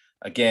 So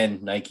again,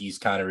 Nike's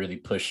kind of really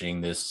pushing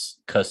this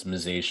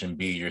customization,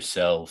 be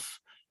yourself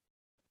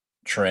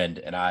trend,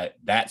 and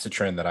that's a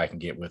trend that I can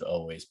get with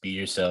always. Be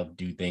yourself,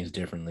 do things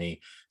differently,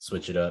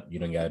 switch it up. You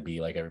don't got to be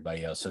like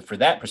everybody else. So for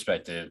that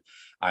perspective,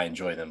 I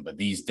enjoy them, but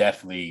these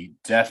definitely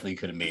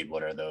could have made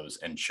one of those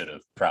and should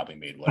have probably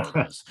made one of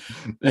those.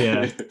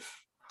 Yeah.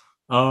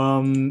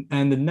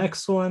 And the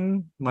next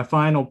one, my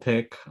final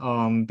pick,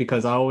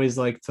 because I always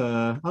like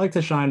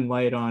to shine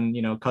light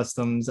on,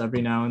 customs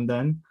every now and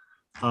then.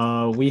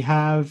 We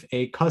have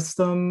a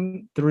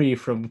custom 3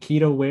 from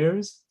Keto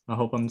Wares. I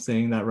hope I'm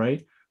saying that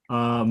right.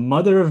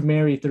 Mother of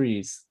Mary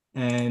 3s.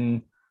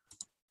 And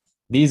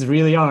these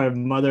really are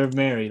Mother of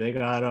Mary. They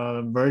got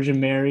a Virgin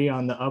Mary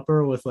on the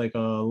upper with like a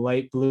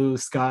light blue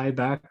sky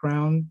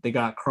background. They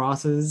got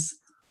crosses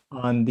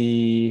on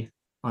the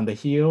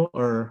heel,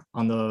 or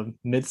on the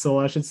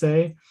midsole, I should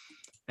say,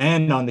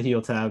 and on the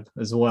heel tab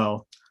as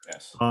well.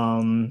 Yes.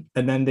 And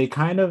then they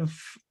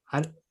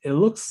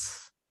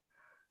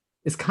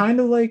it's kind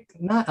of like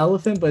not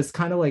elephant, but it's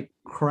kind of like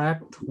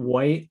cracked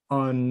white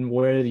on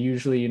where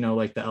usually,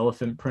 like the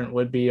elephant print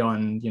would be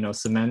on,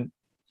 cement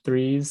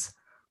 3s.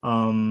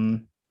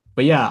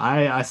 But yeah,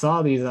 I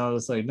saw these and I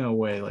was like, no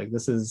way, like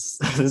this is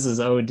this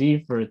is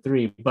OD for a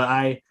 3. But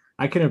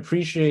I can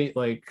appreciate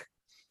like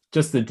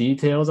just the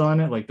details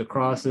on it, like the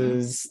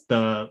crosses,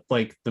 the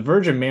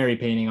Virgin Mary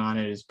painting on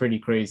it is pretty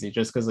crazy,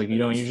 just because like you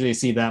don't usually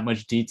see that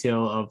much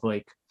detail of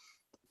like,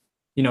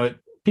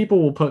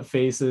 people will put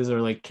faces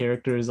or like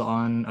characters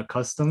on a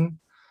custom,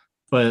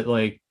 but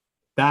like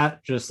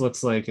that just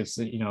looks like it's,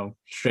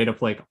 straight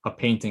up like a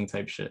painting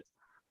type shit.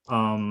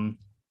 And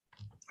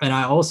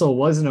I also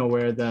wasn't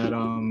aware that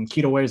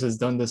Keto Wares has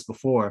done this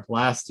before.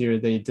 Last year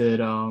they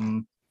did let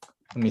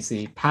me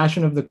see,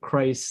 Passion of the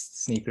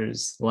Christ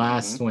sneakers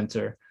last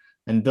winter.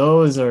 And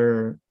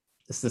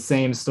it's the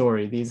same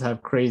story. These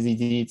have crazy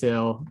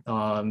detail.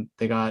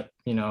 They got,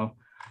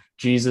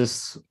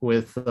 Jesus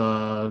with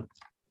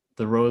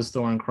the rose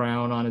thorn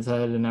crown on his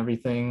head and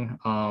everything.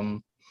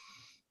 And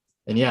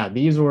yeah,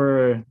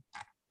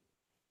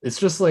 it's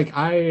just like,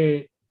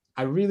 I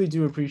really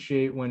do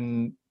appreciate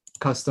when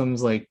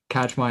customs like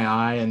catch my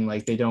eye and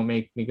like they don't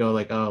make me go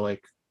like, oh,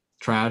 like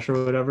trash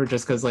or whatever,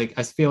 just because like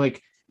I feel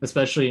like,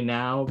 especially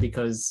now,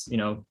 because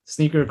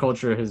sneaker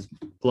culture has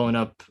blown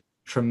up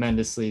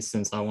tremendously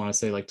since I want to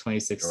say like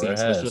 2016. Sure,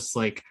 so it's just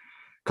like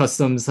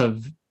customs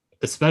have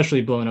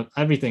especially blown up.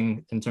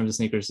 Everything in terms of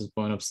sneakers has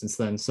blown up since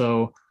then.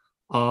 So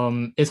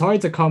it's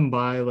hard to come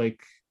by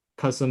like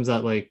customs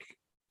that like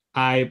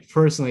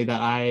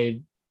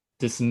I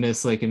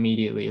dismiss like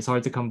immediately. It's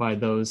hard to come by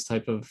those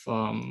type of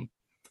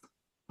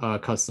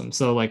customs.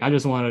 So like I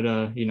just wanted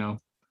to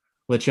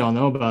let y'all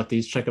know about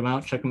these. Check them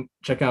out.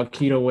 Check out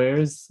Keto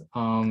Wares.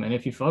 And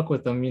if you fuck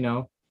with them,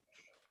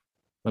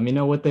 let me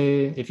know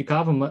if you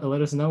cop them,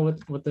 let us know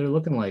what they're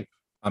looking like.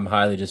 I'm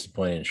highly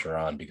disappointed in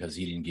Sharon because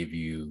he didn't give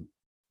you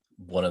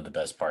one of the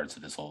best parts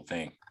of this whole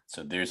thing.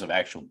 So there's an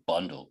actual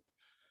bundle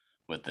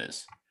with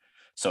this.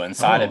 So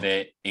inside of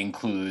it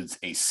includes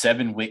a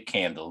 7-wick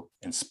candle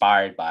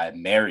inspired by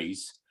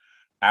Mary's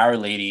Our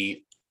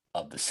Lady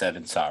of the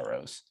Seven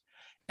Sorrows.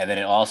 And then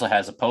it also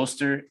has a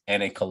poster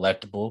and a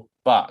collectible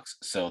box.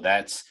 So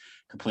that's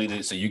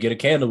completely, so you get a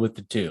candle with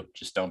it too.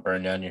 Just don't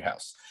burn down your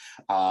house.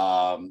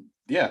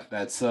 Yeah,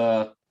 that's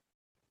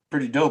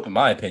pretty dope in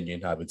my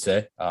opinion, I would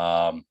say.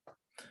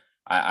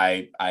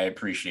 I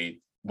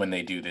appreciate when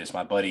they do this.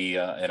 My buddy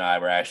and I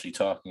were actually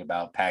talking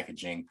about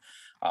packaging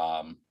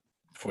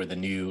for the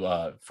new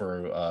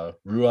for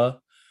Rua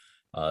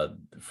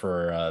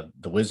for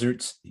the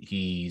Wizards.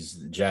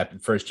 He's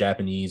first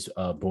Japanese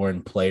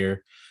born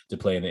player to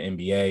play in the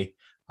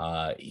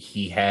NBA.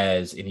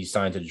 He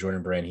signed to the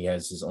Jordan brand. He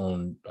has his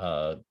own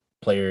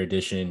player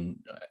edition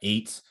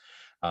 8s.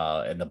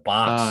 And the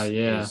box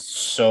is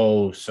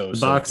so the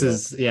box good.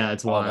 is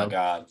it's wild. Oh my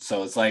god.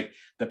 So it's like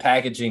the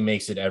packaging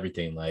makes it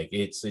everything. Like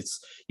it's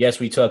yes,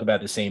 we talk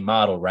about the same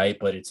model, right?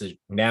 But it's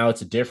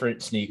a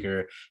different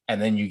sneaker,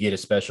 and then you get a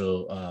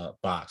special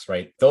box,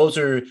 right? Those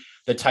are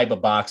the type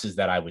of boxes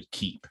that I would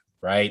keep,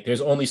 right?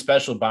 There's only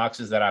special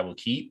boxes that I will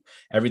keep.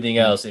 Everything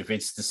else, if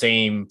it's the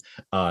same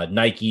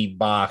Nike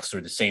box or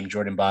the same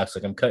Jordan box,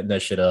 like I'm cutting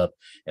that shit up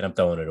and I'm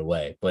throwing it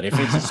away. But if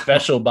it's a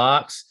special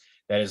box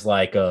that is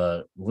like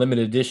a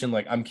limited edition,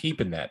 like I'm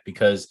keeping that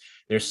because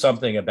there's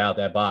something about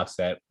that box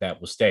that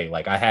will stay.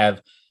 Like I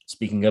have,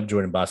 speaking of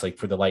Jordan box, like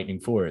for the Lightning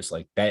Forest,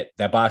 like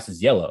that box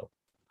is yellow.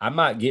 I'm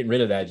not getting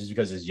rid of that just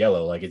because it's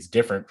yellow. Like it's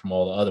different from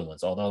all the other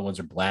ones. All the other ones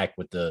are black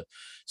with the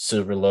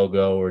silver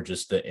logo or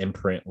just the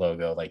imprint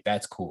logo. Like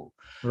that's cool.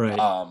 Right.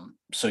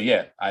 So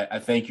yeah, I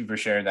thank you for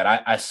sharing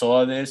that. I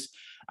saw this.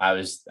 I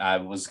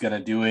was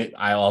gonna do it.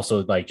 I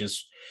also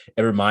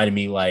it reminded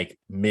me like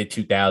mid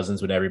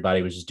 2000s when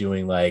everybody was just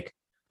doing like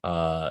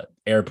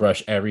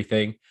airbrush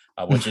everything,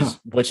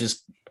 which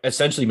is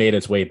essentially made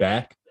its way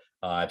back.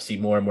 I've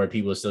seen more and more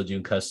people still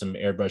doing custom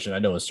airbrushing. I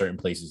know in certain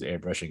places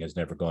airbrushing has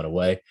never gone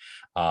away.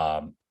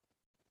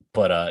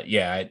 But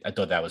yeah, I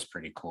thought that was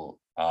pretty cool.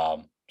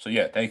 So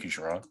yeah, thank you,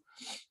 Sharon.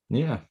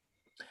 Yeah.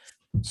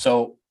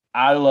 So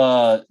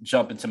I'll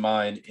jump into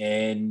mine,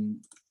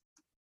 and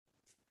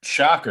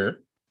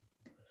shocker,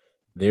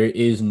 there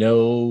is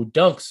no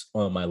Dunks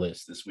on my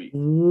list this week.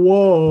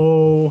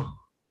 Whoa.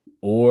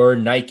 Or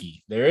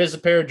Nike. There is a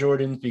pair of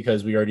Jordans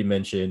because we already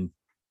mentioned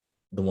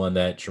the one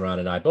that Sharon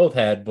and I both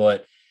had,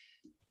 but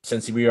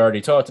since we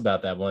already talked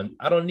about that one,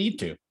 I don't need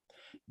to.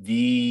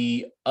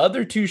 The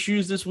other two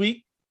shoes this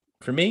week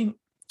for me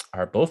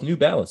are both New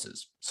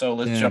Balances. So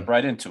let's jump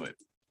right into it.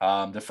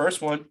 The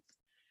first one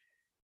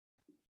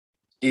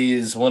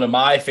is one of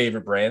my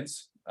favorite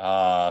brands.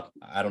 I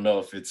don't know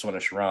if it's one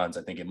of Sharon's.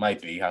 I think it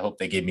might be. I hope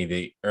they give me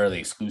the early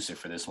exclusive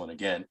for this one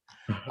again.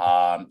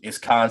 It's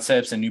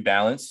Concepts and New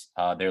Balance,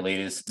 their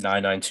latest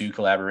 992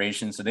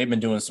 collaboration. So they've been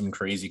doing some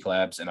crazy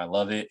collabs, and I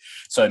love it.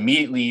 So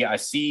immediately I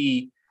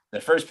see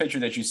the first picture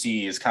that you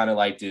see is kind of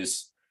like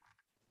this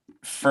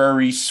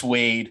furry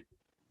suede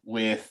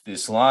with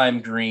this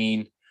lime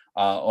green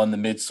on the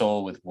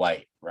midsole with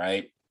white,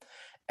 right?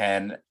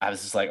 And I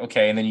was just like,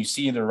 okay. And then you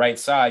see the right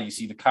side, you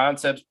see the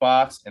Concepts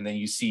box, and then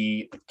you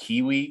see a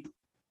kiwi,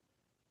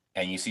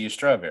 and you see a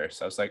strawberry.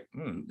 So I was like,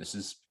 this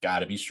has got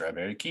to be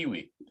strawberry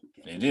kiwi.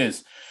 And it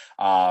is.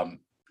 The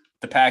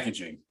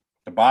packaging,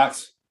 the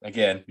box,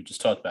 again, we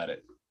just talked about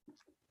it.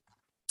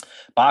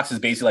 Box is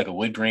basically like a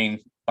wood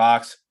grain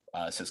box.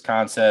 It says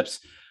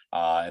Concepts,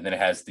 and then it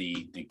has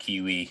the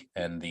kiwi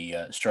and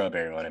the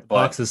strawberry on it. But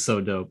box is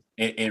so dope.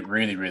 It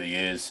really, really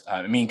is.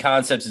 I mean,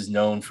 Concepts is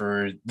known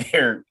for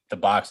the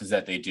boxes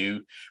that they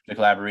do, the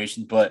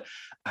collaborations, but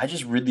I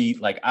just really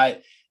like,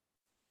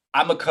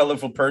 I'm a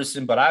colorful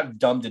person, but I've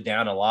dumbed it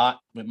down a lot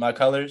with my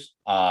colors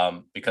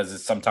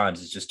because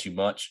sometimes it's just too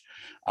much.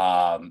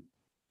 And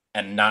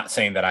not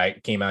saying that I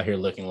came out here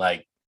looking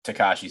like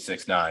Tekashi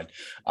 6ix9ine,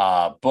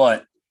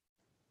 but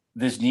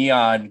this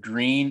neon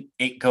green,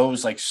 it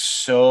goes like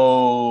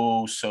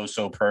so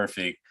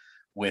perfect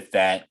with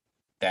that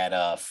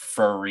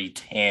furry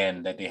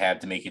tan that they have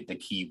to make it the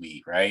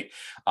kiwi, right?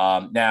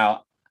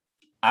 Now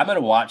I'm gonna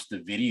watch the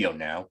video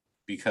now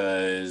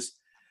because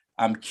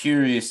I'm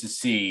curious to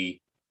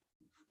see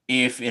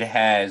if it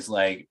has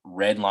like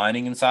red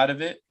lining inside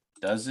of it.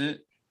 Does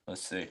it?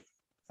 Let's see.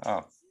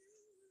 Oh.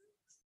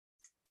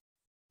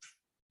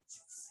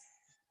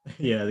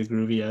 Yeah, the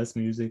groovy ass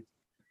music.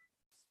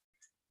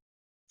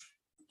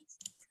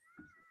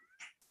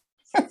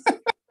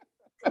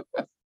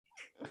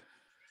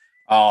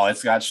 Oh,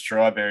 it's got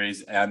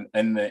strawberries and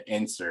in the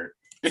insert.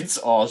 It's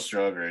all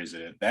strawberries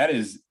in it. That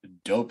is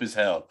dope as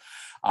hell.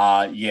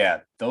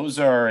 Yeah, those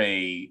are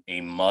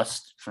a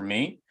must for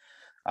me.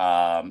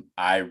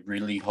 I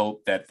really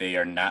hope that they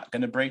are not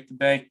going to break the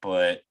bank,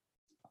 but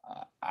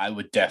I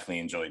would definitely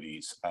enjoy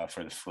these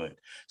for the foot.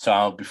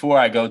 So before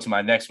I go to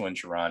my next one,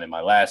 Sharon, and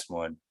my last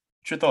one,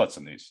 what's your thoughts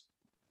on these?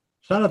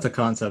 Shout out to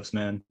Concepts,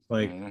 man.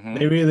 Like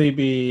they really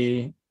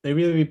be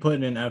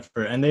putting in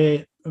effort, and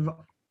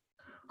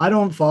I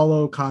don't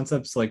follow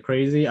Concepts like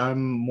crazy.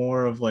 I'm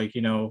more of like,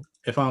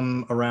 if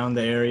I'm around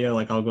the area,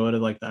 like I'll go to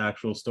like the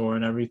actual store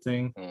and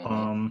everything.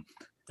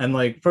 And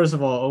like, first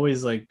of all,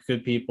 always like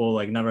good people,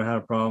 like never had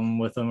a problem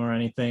with them or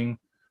anything.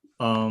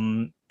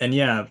 And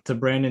yeah, to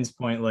Brandon's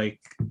point, like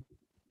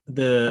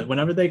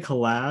whenever they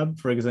collab,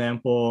 for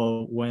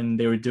example, when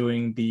they were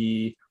doing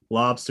the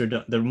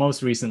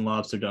most recent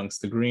lobster dunks,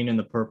 the green and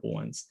the purple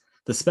ones,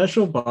 the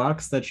special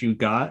box that you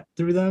got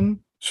through them,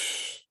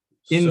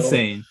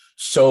 insane.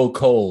 So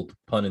cold,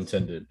 pun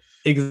intended.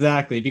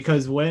 Exactly,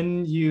 because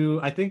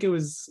I think it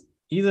was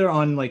either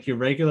on like your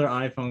regular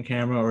iPhone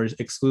camera or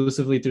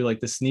exclusively through like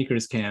the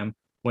sneakers cam,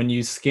 when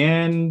you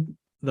scan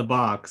the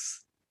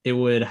box, it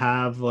would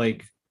have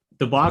like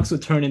the box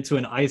would turn into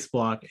an ice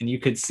block, and you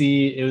could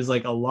see it was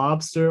like a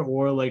lobster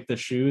or like the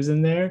shoes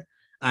in there.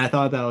 I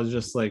thought that was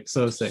just like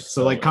so sick.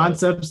 So like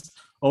Concepts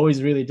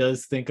always really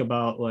does think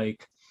about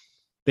like,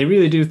 they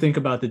really do think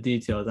about the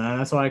details, and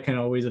that's why I can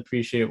always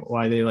appreciate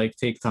why they like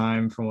take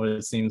time from what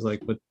it seems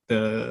like with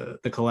the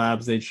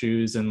collabs they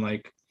choose and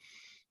like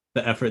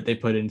the effort they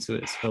put into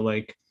it. So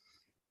like,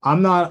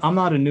 I'm not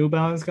a New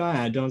Balance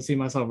guy. I don't see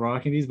myself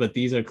rocking these, but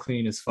these are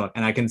clean as fuck,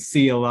 and I can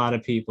see a lot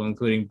of people,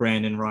 including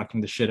Brandon, rocking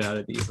the shit out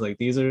of these. Like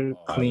these are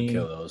clean.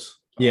 I would kill those.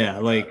 Yeah,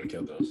 like,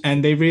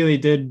 and they really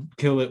did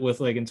kill it with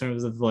like in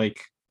terms of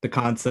like the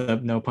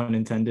concept, no pun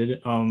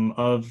intended,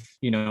 of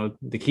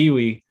the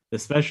kiwi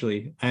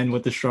especially, and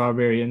with the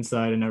strawberry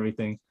inside and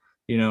everything.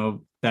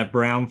 That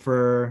brown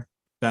fur,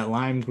 that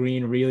lime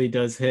green really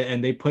does hit,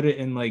 and they put it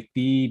in like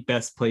the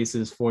best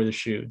places for the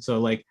shoe. So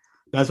like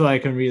that's what I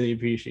can really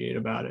appreciate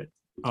about it.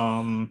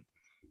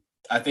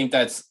 I think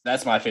that's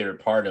my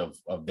favorite part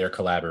of their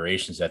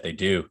collaborations that they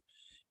do,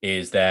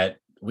 is that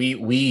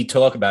we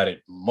talk about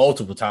it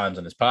multiple times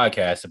on this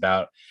podcast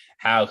about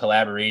how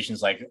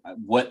collaborations, like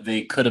what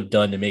they could have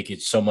done to make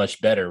it so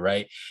much better,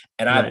 right?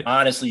 And I've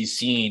honestly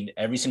seen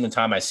every single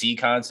time I see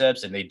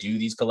concepts and they do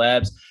these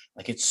collabs,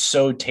 like it's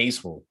so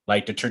tasteful.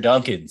 Like the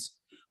turdunkins,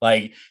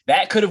 like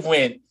that could have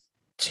went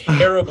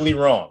terribly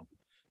wrong.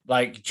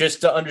 Like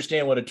just to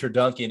understand what a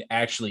turdunkin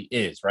actually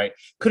is, right?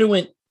 Could have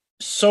went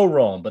so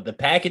wrong, but the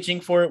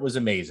packaging for it was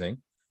amazing.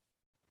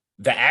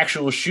 The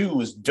actual shoe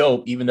was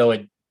dope, even though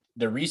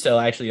the resale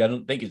actually I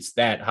don't think it's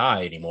that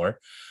high anymore.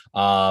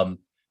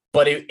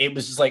 But it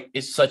was just like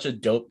it's such a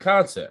dope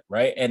concept,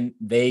 right? And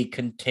they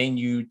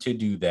continue to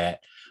do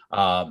that.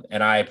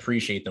 And I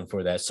appreciate them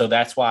for that. So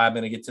that's why I'm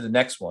going to get to the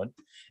next one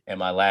and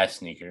my last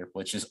sneaker,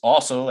 which is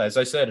also, as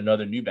I said,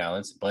 another New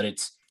Balance, but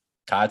it's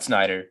Todd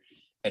Snyder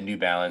and New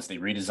Balance. They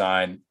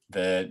redesigned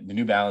the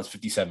New Balance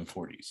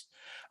 5740s.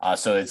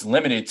 So it's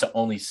limited to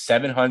only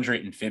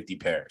 750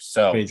 pairs.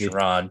 So,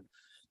 Sharon,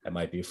 that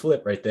might be a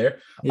flip right there.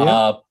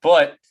 Yeah.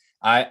 But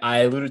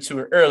I alluded to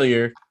it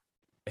earlier,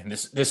 and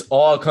this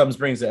all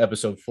brings the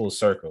episode full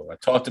circle. I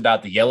talked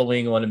about the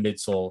yellowing on the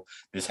midsole.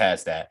 This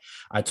has that.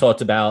 I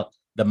talked about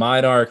the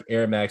Monarch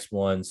Air Max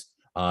ones.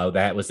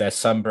 That was that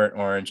sunburnt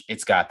orange.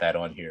 It's got that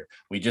on here.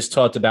 We just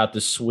talked about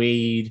the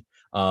suede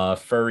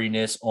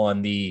furriness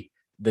on the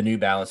New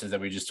Balances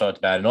that we just talked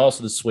about, and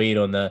also the suede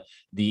on the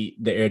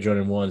Air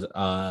Jordan 1s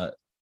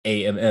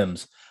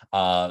AMMs.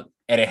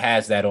 And it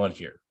has that on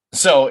here.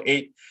 So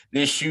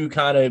this shoe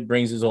kind of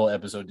brings this whole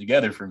episode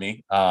together for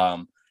me.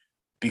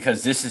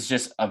 Because this is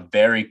just a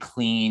very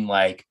clean,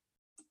 like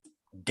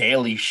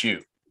daily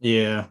shoe.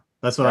 Yeah,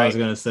 that's what I was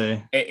gonna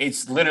say.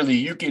 It's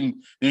literally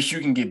this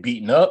shoe can get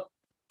beaten up.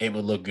 It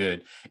would look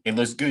good. It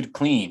looks good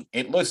clean.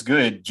 It looks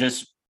good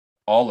just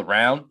all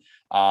around.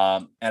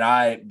 And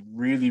I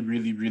really,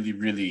 really, really,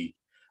 really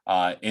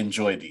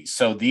enjoy these.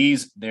 So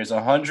there's it's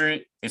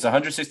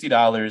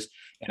 $160,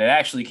 and it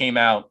actually came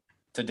out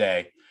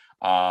today.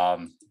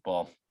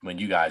 Well, when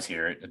you guys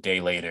hear it a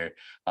day later.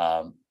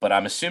 But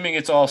I'm assuming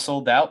it's all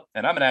sold out,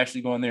 and I'm going to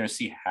actually go in there and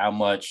see how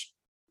much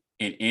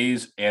it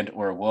is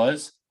or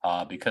was,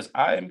 because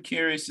I am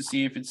curious to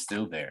see if it's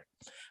still there.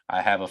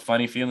 I have a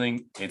funny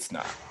feeling it's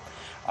not,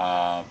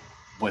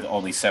 with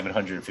only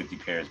 750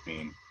 pairs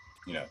being,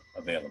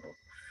 available.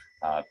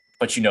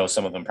 But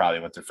some of them probably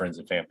went to friends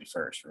and family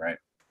first, right?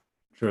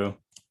 True.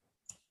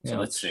 So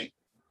let's see.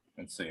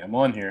 I'm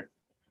on here,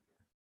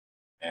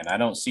 and I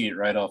don't see it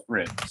right off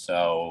rip.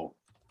 So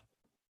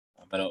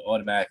I'm going to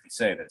automatically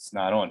say that it's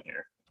not on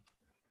here.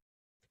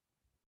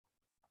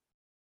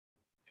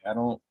 I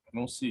don't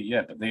see it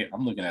yet, but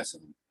I'm looking at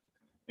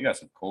they got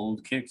some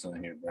cold kicks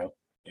on here, bro.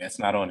 Yeah, it's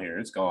not on here.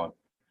 It's gone.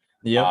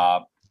 Yeah.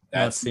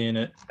 Not seeing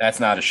it.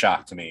 That's not a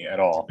shock to me at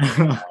all.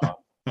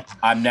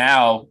 I'm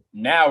now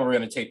we're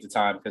going to take the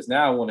time, because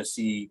now I want to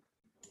see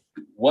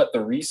what the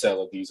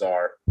resale of these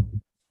are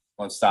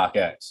on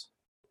StockX.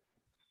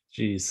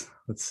 Jeez,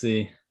 let's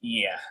see.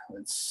 Yeah,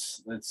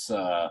 let's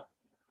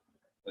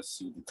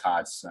see the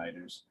Todd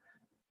Snyders.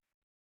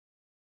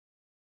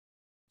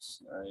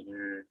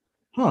 Snyder.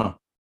 Huh.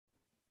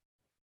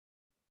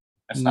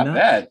 That's not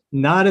bad.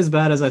 Not as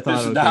bad as I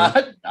thought. It's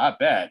not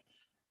bad.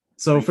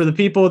 So for the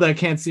people that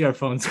can't see our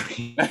phone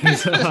screen,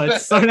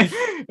 it's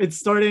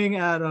starting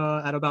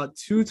at about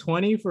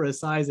 220 for a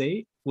size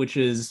 8, which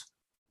is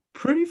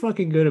pretty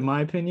fucking good in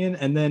my opinion.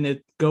 And then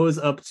it goes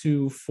up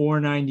to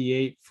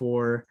 498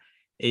 for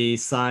a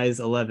size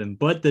 11.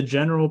 But the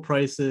general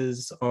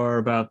prices are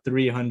about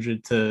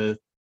 300 to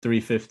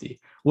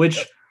 350,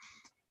 which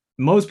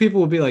most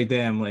people would be like,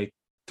 damn, like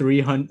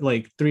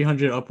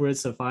 300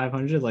 upwards to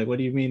 500. Like, what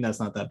do you mean that's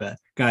not that bad?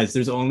 Guys,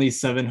 there's only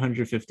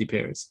 750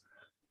 pairs.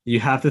 You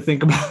have to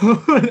think about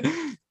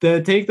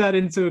take that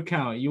into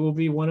account. You will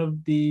be one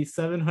of the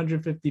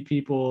 750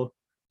 people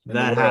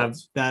that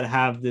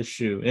have this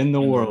shoe in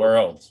the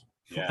world.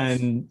 Yes.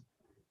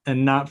 And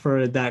not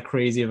for that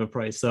crazy of a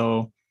price.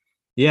 So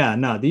yeah,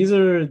 no, these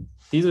are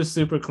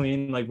super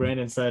clean. Like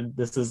Brandon said,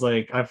 this is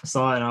like, I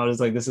saw it and I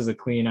was like, this is a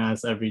clean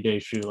ass everyday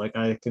shoe. Like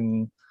I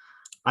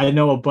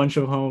know a bunch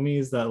of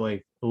homies that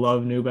like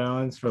love New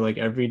Balance for like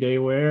everyday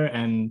wear,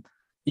 and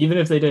even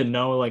if they didn't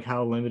know like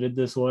how limited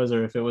this was,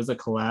 or if it was a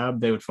collab,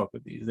 they would fuck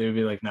with these. They would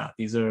be like, nah,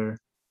 these are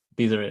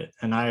it.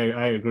 And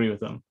I agree with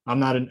them. I'm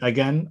not,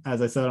 again,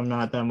 as I said, I'm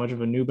not that much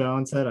of a New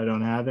Balance head. I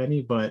don't have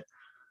any, but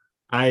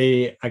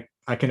I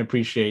can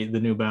appreciate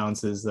the New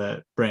Balances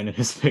that Brandon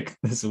has picked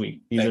this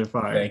week. These are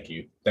fire.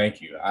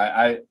 Thank you.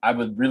 I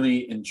would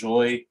really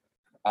enjoy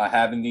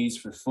having these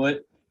for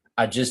foot.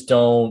 I just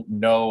don't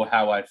know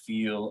how I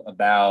feel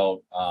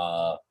about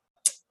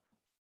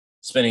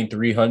spending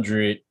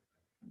 300,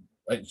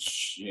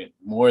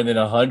 more than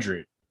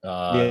 100,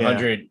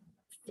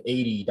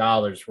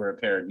 $180 for a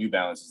pair of New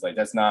Balances. Like,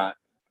 that's not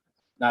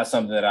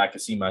something that I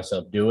could see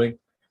myself doing.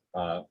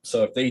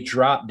 So if they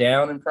drop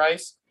down in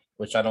price,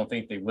 which I don't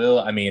think they will,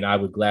 I mean, I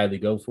would gladly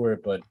go for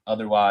it, but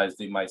otherwise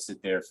they might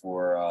sit there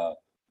for a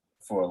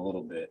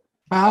little bit.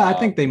 I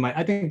think they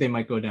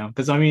might go down,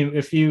 because I mean,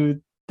 if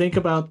you think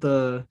about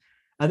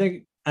I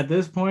think at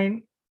this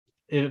point,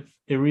 if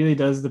it really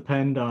does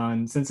depend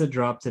on, since it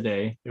dropped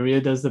today, it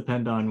really does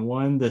depend on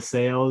one, the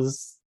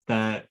sales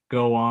that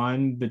go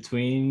on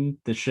between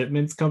the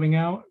shipments coming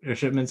out or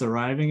shipments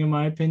arriving, in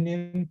my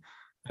opinion,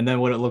 and then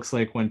what it looks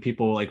like when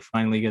people like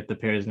finally get the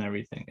pairs and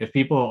everything. If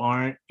people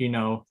aren't,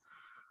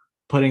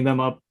 putting them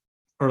up,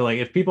 or like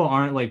if people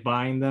aren't like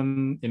buying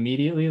them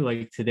immediately,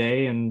 like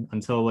today and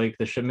until like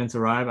the shipments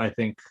arrive, I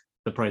think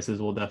the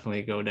prices will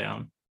definitely go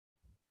down.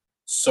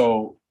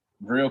 So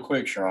real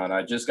quick, Sharon,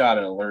 I just got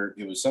an alert.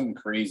 It was something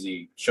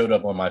crazy showed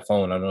up on my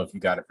phone. I don't know if you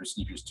got it for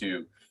sneakers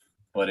too,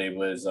 but it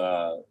was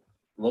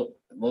looked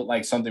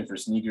like something for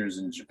sneakers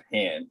in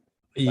Japan,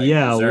 like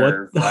Yeah,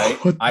 reserve, what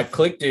right? I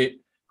clicked it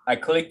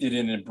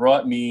and it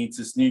brought me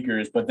to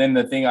sneakers, but then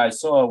the thing I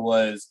saw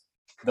was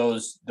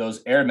those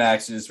Air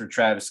Maxes for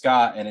Travis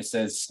Scott, and it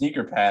says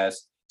Sneaker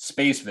Pass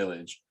Space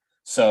Village.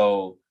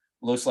 So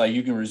looks like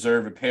you can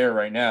reserve a pair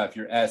right now if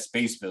you're at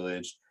Space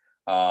Village.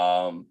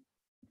 Um,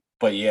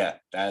 but yeah,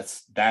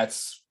 that's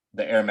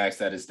the Air Max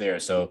that is there.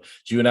 So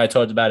you and I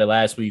talked about it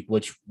last week,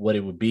 what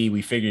it would be.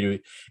 We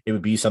figured it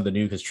would be something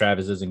new because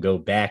Travis doesn't go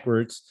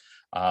backwards.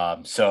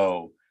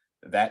 So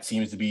that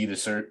seems to be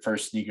the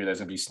first sneaker that's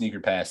gonna be Sneaker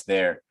Pass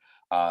there.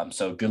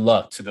 So good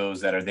luck to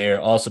those that are there.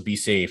 Also be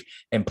safe,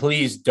 and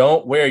please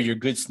don't wear your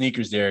good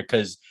sneakers there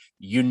because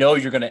you're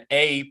gonna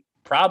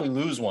probably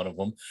lose one of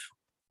them,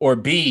 or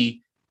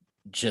B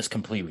just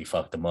completely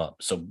fuck them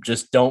up. So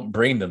just don't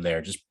bring them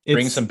there. Just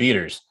bring it's some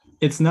beaters.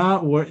 it's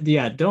not worth.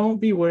 Yeah,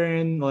 don't be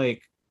wearing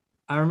like,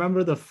 I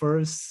remember the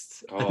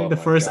first, I think Oh the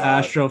my first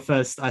god.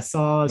 Astrofest, I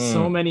saw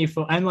so Mm. many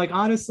and like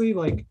honestly,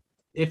 like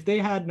if they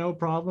had no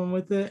problem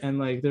with it and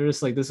like they're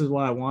just like this is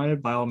what I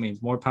wanted, by all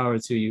means, more power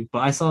to you. But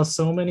I saw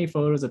so many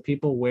photos of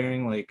people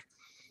wearing like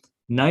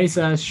nice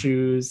ass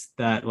shoes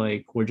that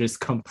like were just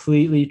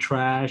completely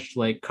trashed,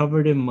 like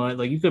covered in mud,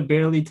 like you could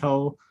barely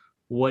tell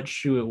what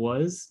shoe it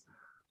was.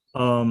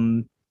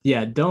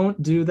 Yeah,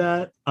 don't do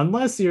that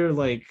unless you're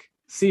like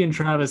seeing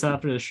Travis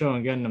after the show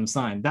and getting him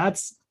signed.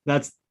 That's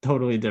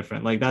totally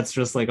different. Like that's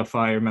just like a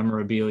fire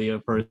memorabilia,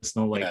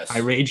 personal. Like I Yes.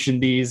 raged in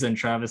these and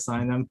Travis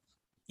signed them.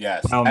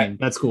 Yes. By all means,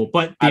 that's cool.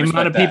 But I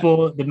respect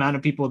that. the amount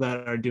of people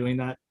that are doing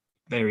that,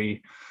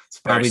 very, it's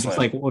Very probably just slim.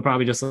 like we're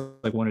probably just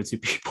like one or two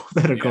people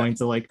that are Yeah. going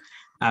to like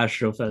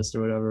Astrofest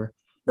or whatever.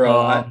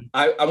 Bro, Um,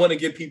 I want to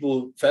give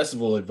people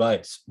festival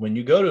advice. When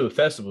you go to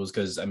festivals,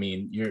 because I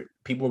mean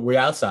we're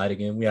outside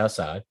again, we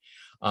outside.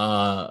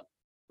 Uh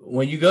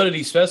when you go to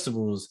these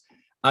festivals,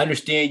 I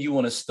understand you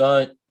want to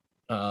stunt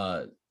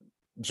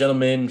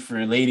gentlemen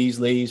for ladies,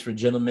 ladies for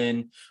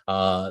gentlemen,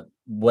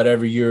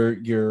 whatever your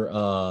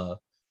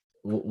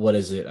what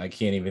is it? I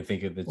can't even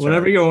think of the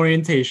whatever term. your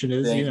orientation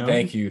is,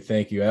 Thank you.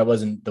 That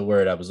wasn't the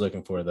word I was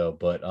looking for though,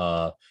 but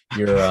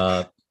your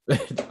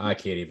I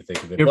can't even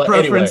think of it. your But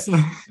anyway, preference.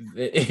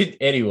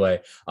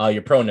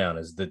 your pronoun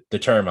is the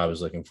term I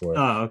was looking for.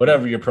 Oh, okay.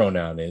 Whatever your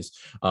pronoun is,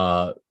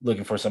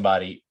 looking for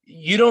somebody.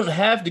 You don't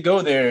have to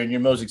go there in your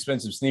most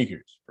expensive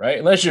sneakers, right?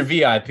 Unless you're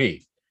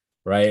VIP,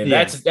 right? And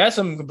Yeah. that's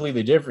something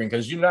completely different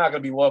because you're not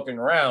going to be walking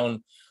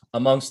around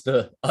amongst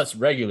us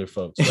regular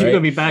folks, You're gonna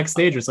right? be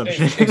backstage or some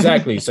shit.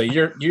 Exactly. So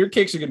your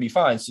kicks are gonna be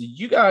fine. So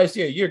you guys,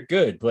 yeah, you're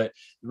good. But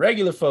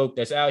regular folk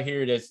that's out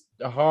here, that's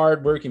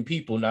hard working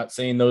people, not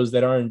saying those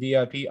that are in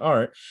VIP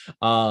aren't,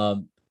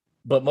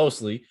 but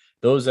mostly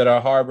those that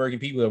are hard working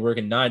people that are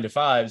working 9 to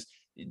 5s,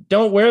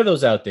 don't wear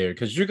those out there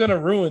because you're gonna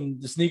ruin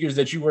the sneakers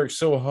that you work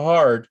so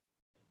hard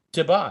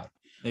to buy.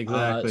 So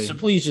Exactly.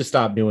 please just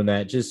stop doing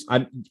that.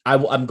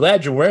 I'm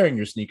glad you're wearing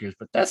your sneakers,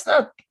 but that's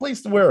not the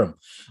place to wear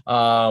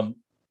them.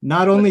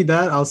 Not But only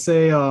that, I'll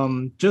say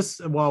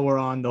just while we're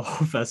on the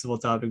whole festival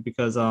topic,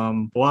 because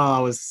while I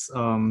was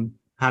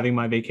having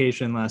my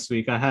vacation last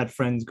week, I had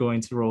friends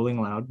going to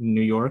Rolling Loud in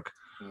New York.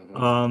 mhm,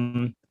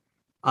 Um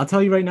I'll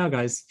tell you right now,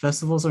 guys,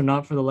 festivals are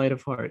not for the light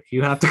of heart.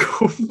 You have to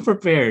go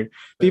prepared.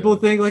 People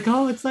think like,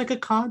 oh, it's like a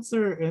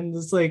concert, and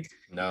it's like,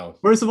 no,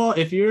 first of all,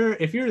 if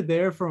you're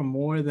there for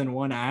more than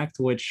one act,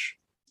 which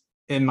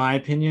in my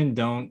opinion,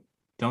 don't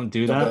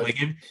do don't that. go. Like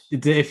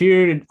if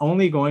you're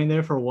only going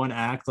there for one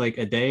act like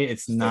a day,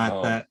 Stay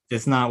home.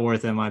 it's not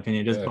worth it in my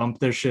opinion. Just Yeah, bump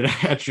their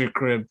shit at your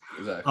crib.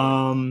 exactly.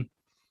 Um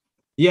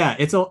yeah,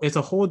 it's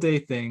a whole day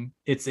thing.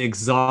 It's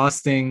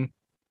exhausting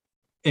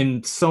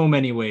in so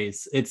many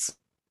ways. It's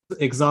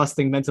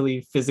exhausting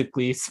mentally,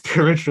 physically,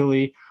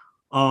 spiritually.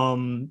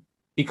 Um,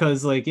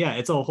 because like yeah,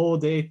 it's a whole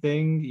day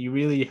thing. You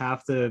really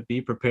have to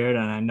be prepared.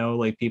 And I know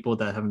like people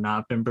that have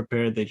not been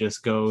prepared, they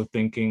just go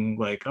thinking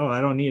like, oh,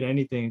 I don't need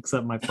anything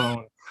except my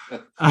phone.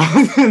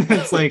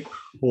 It's like,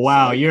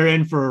 wow, Psych. you're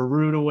in for a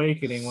rude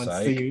awakening once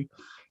Psych. you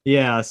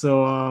yeah.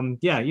 So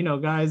yeah,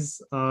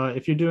 guys,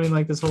 if you're doing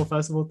like this whole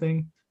festival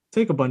thing,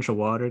 take a bunch of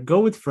water.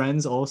 Go with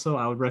friends also.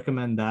 I would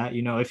recommend that.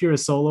 If you're a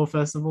solo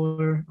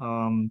festivaler,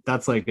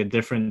 that's like a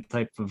different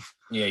type of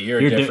Yeah,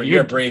 you're you're different.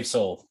 You're a brave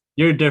soul.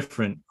 you're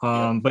different.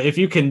 Yep. But if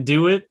you can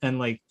do it and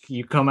like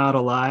you come out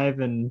alive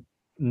and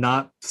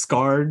not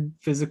scarred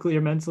physically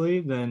or mentally,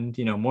 then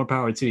more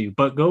power to you.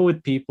 But go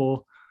with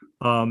people.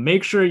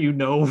 Make sure you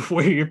know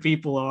where your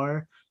people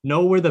are,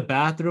 know where the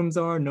bathrooms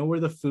are, know where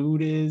the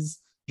food is.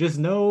 just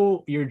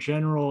know your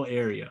general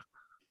area.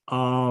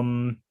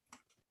 And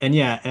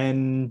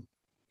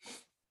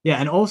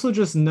also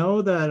just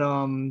know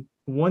that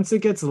once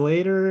it gets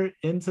later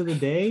into the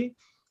day,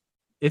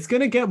 it's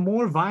gonna get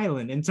more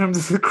violent in terms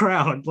of the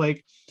crowd.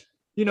 Like,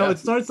 it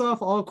starts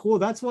off all cool.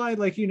 That's why,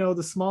 like,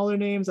 the smaller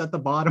names at the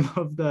bottom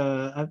of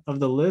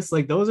the list,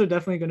 like those are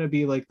definitely gonna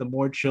be like the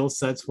more chill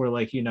sets where,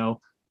 like,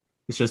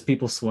 it's just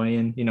people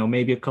swaying,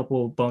 maybe a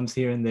couple bumps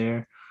here and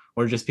there,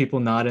 or just people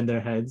nodding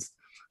their heads.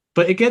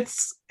 But it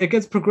gets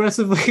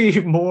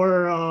progressively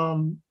more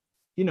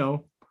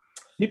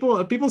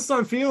people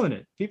start feeling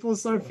it. People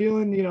start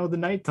feeling, the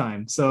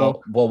nighttime.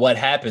 So well, what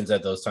happens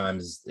at those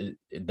times is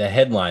the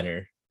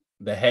headliners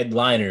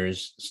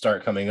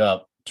start coming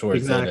up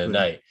towards the end of the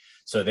night.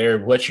 So they're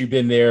what you've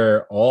been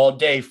there all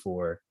day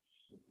for.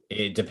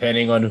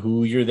 Depending on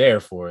who you're there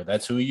for,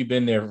 that's who you've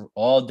been there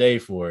all day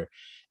for.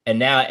 And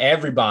now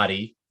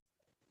everybody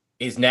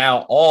is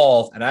now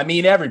all, and I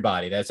mean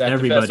everybody that's at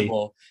the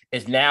festival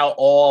is now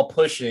all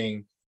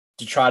pushing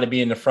to try to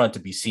be in the front to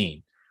be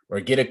seen or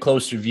get a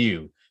closer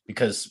view,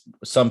 because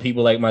some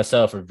people like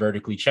myself are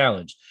vertically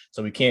challenged.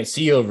 So we can't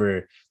see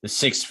over the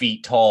 6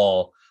 feet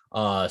tall,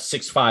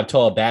 6'5"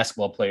 tall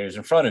basketball players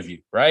in front of you,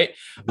 right?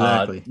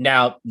 Exactly.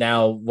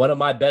 Now, one of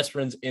my best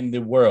friends in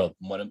the world,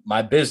 one of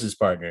my business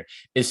partner,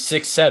 is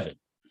 6'7".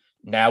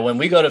 Now, when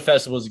we go to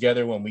festivals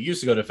together, when we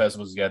used to go to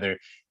festivals together,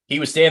 he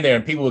would stand there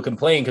and people would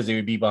complain because they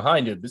would be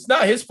behind him. It's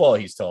not his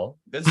fault he's tall.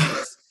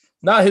 It's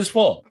not his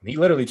fault. He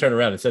literally turned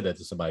around and said that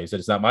to somebody. He said,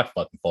 it's not my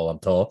fucking fault I'm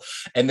tall.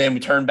 And then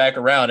we turned back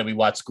around and we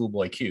watched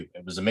Schoolboy Q.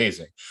 It was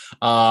amazing.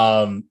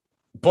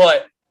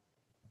 But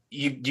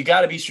you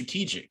got to be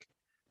strategic,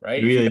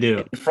 right? You really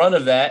do. In front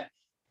of that,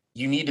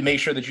 you need to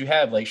make sure that you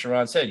have, like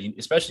Sharon said,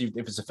 especially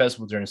if it's a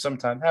festival during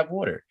summertime, have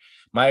water.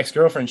 My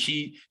ex-girlfriend,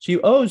 she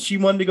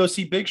wanted to go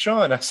see Big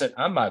Sean. I said,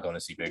 I'm not going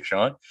to see Big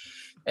Sean.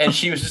 And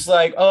she was just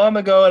like, oh, I'm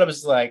going to go. And I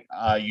was like,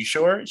 you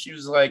sure? She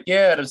was like,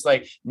 yeah. And I was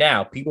like,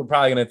 now people are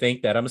probably going to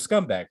think that I'm a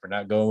scumbag for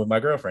not going with my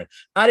girlfriend.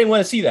 I didn't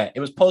want to see that. It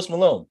was Post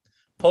Malone.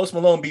 Post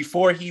Malone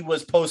before he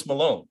was Post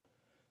Malone.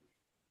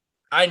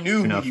 I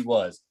knew who he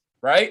was,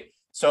 right?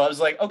 So I was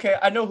like, okay,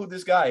 I know who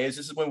this guy is.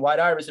 This is when White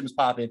Iverson was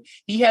popping.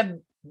 He had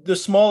the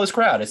smallest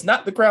crowd. It's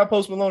not the crowd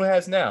Post Malone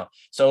has now.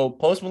 So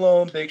Post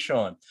Malone, Big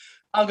Sean.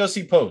 I'll go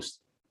see Post.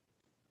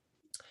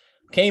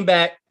 Came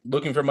back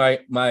looking for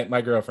my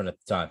girlfriend at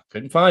the time.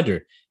 Couldn't find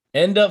her.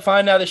 End up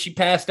finding out that she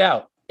passed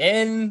out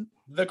in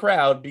the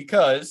crowd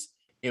because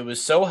it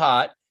was so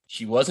hot.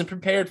 She wasn't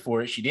prepared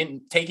for it. She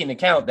didn't take into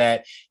account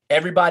that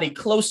everybody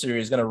closer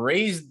is going to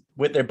raise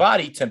with their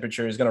body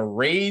temperature, is going to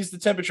raise the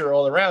temperature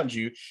all around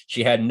you.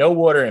 She had no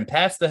water and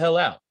passed the hell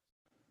out.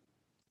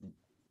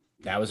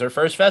 That was her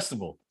first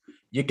festival.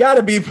 You got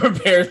to be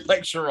prepared,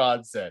 like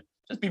Sharon said.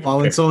 Just be prepared.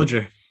 Fallen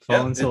soldier.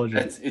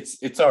 Soldier.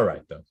 It's all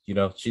right though.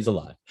 She's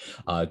alive.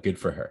 Good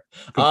for her.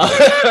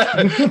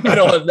 And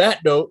on that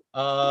note,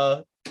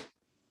 I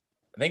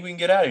think we can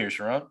get out of here,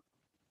 Sharon.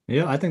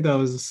 Yeah, I think that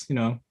was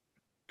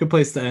good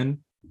place to end.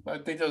 I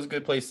think that was a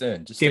good place to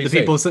end. Just gave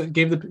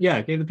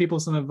the people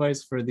some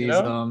advice for these.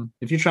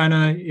 If you're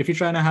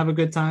trying to have a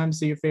good time,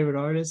 see your favorite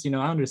artist. I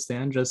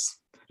understand. Just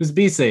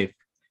be safe.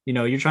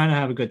 You're trying to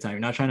have a good time. You're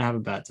not trying to have a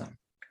bad time.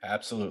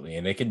 Absolutely,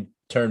 and it can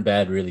turn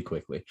bad really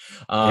quickly.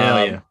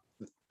 Yeah.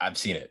 I've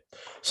seen it.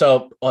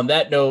 So on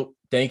that note,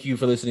 thank you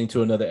for listening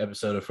to another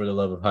episode of For the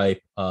Love of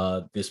Hype.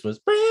 This was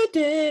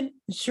Brandon,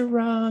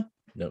 Sharon.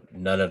 No,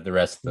 none of the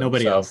rest of them.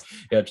 Nobody else.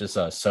 Yeah, just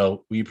us.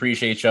 So we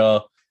appreciate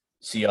y'all.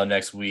 See y'all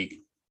next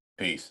week.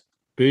 Peace.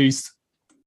 Peace.